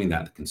you're doing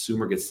that, the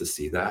consumer gets to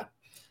see that.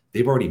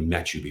 They've already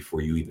met you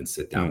before you even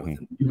sit down with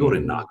them. You go to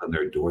knock on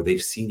their door.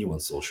 They've seen you on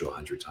social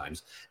 100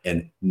 times.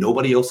 And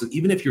nobody else,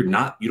 even if you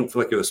don't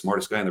feel like you're the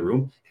smartest guy in the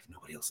room, if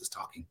nobody else is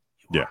talking,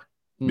 you are.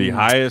 The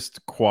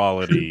highest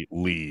quality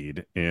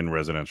lead in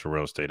residential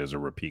real estate is a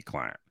repeat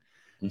client.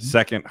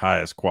 Second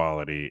highest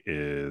quality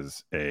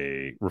is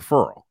a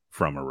referral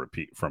from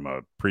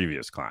a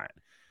previous client.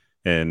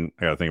 And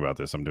I got to think about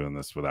this. I'm doing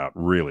this without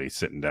really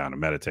sitting down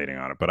and meditating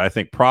on it. But I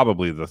think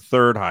probably the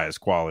third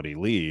highest quality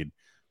lead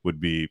would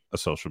be a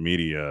social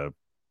media,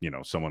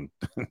 someone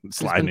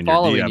sliding in your DMs.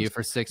 Following you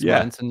for 6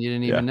 months and you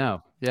didn't even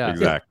know. Yeah,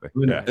 exactly.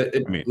 Yeah.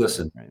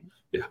 Listen,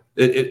 yeah,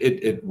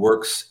 it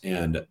works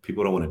and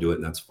people don't want to do it,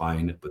 and that's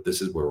fine. But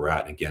this is where we're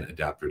at. And again,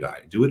 adapt or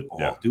die. Do it all.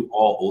 Yeah. Do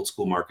all old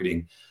school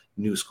marketing,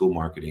 new school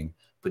marketing,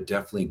 but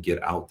definitely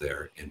get out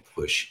there and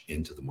push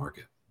into the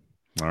market.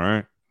 All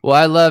right. Well,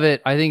 I love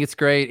it. I think it's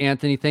great.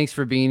 Anthony, thanks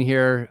for being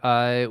here.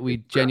 We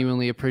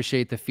genuinely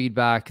appreciate the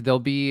feedback. There'll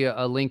be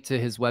a link to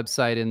his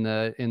website in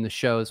the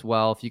show as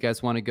well. If you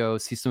guys want to go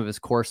see some of his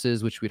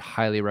courses, which we'd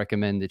highly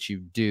recommend that you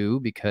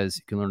do, because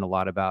you can learn a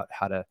lot about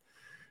how to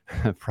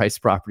price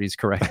properties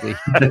correctly.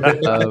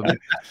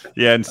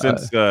 Yeah. And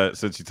since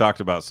you talked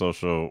about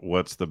social,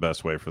 what's the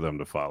best way for them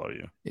to follow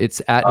you?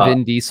 It's at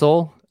Vin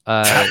Diesel.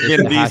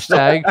 It's the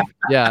hashtag.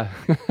 Yeah.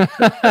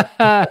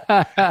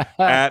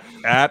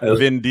 at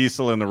Vin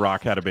Diesel and The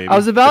Rock Had a Baby. I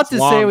was about to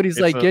say what he's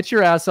like, get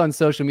your ass on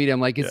social media.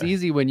 I'm like, it's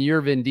easy when you're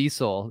Vin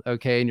Diesel,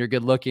 okay, and you're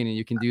good looking and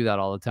you can do that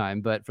all the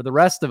time. But for the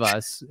rest of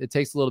us, it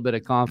takes a little bit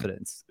of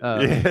confidence.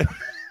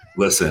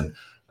 Listen,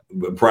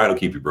 pride will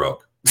keep you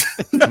broke.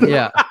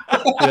 Yeah.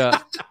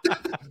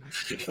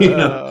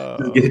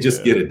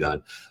 Just get it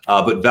done.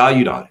 But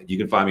Valued Audit, you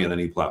can find me on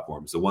any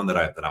platforms. The one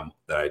that I'm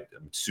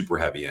super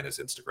heavy in is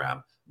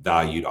Instagram.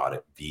 Valued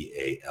Audit,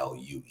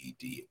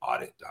 VALUED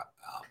audit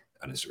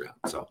on Instagram.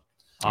 So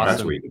awesome.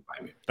 That's where you can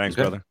find me. Thanks,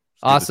 brother.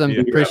 Awesome.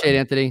 Appreciate it,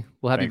 Anthony.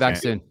 We'll have you back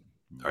soon.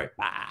 All right.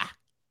 Bye.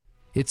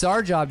 It's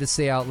our job to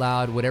say out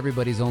loud what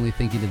everybody's only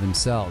thinking to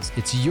themselves.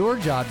 It's your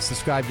job to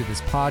subscribe to this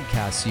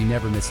podcast so you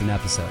never miss an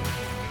episode.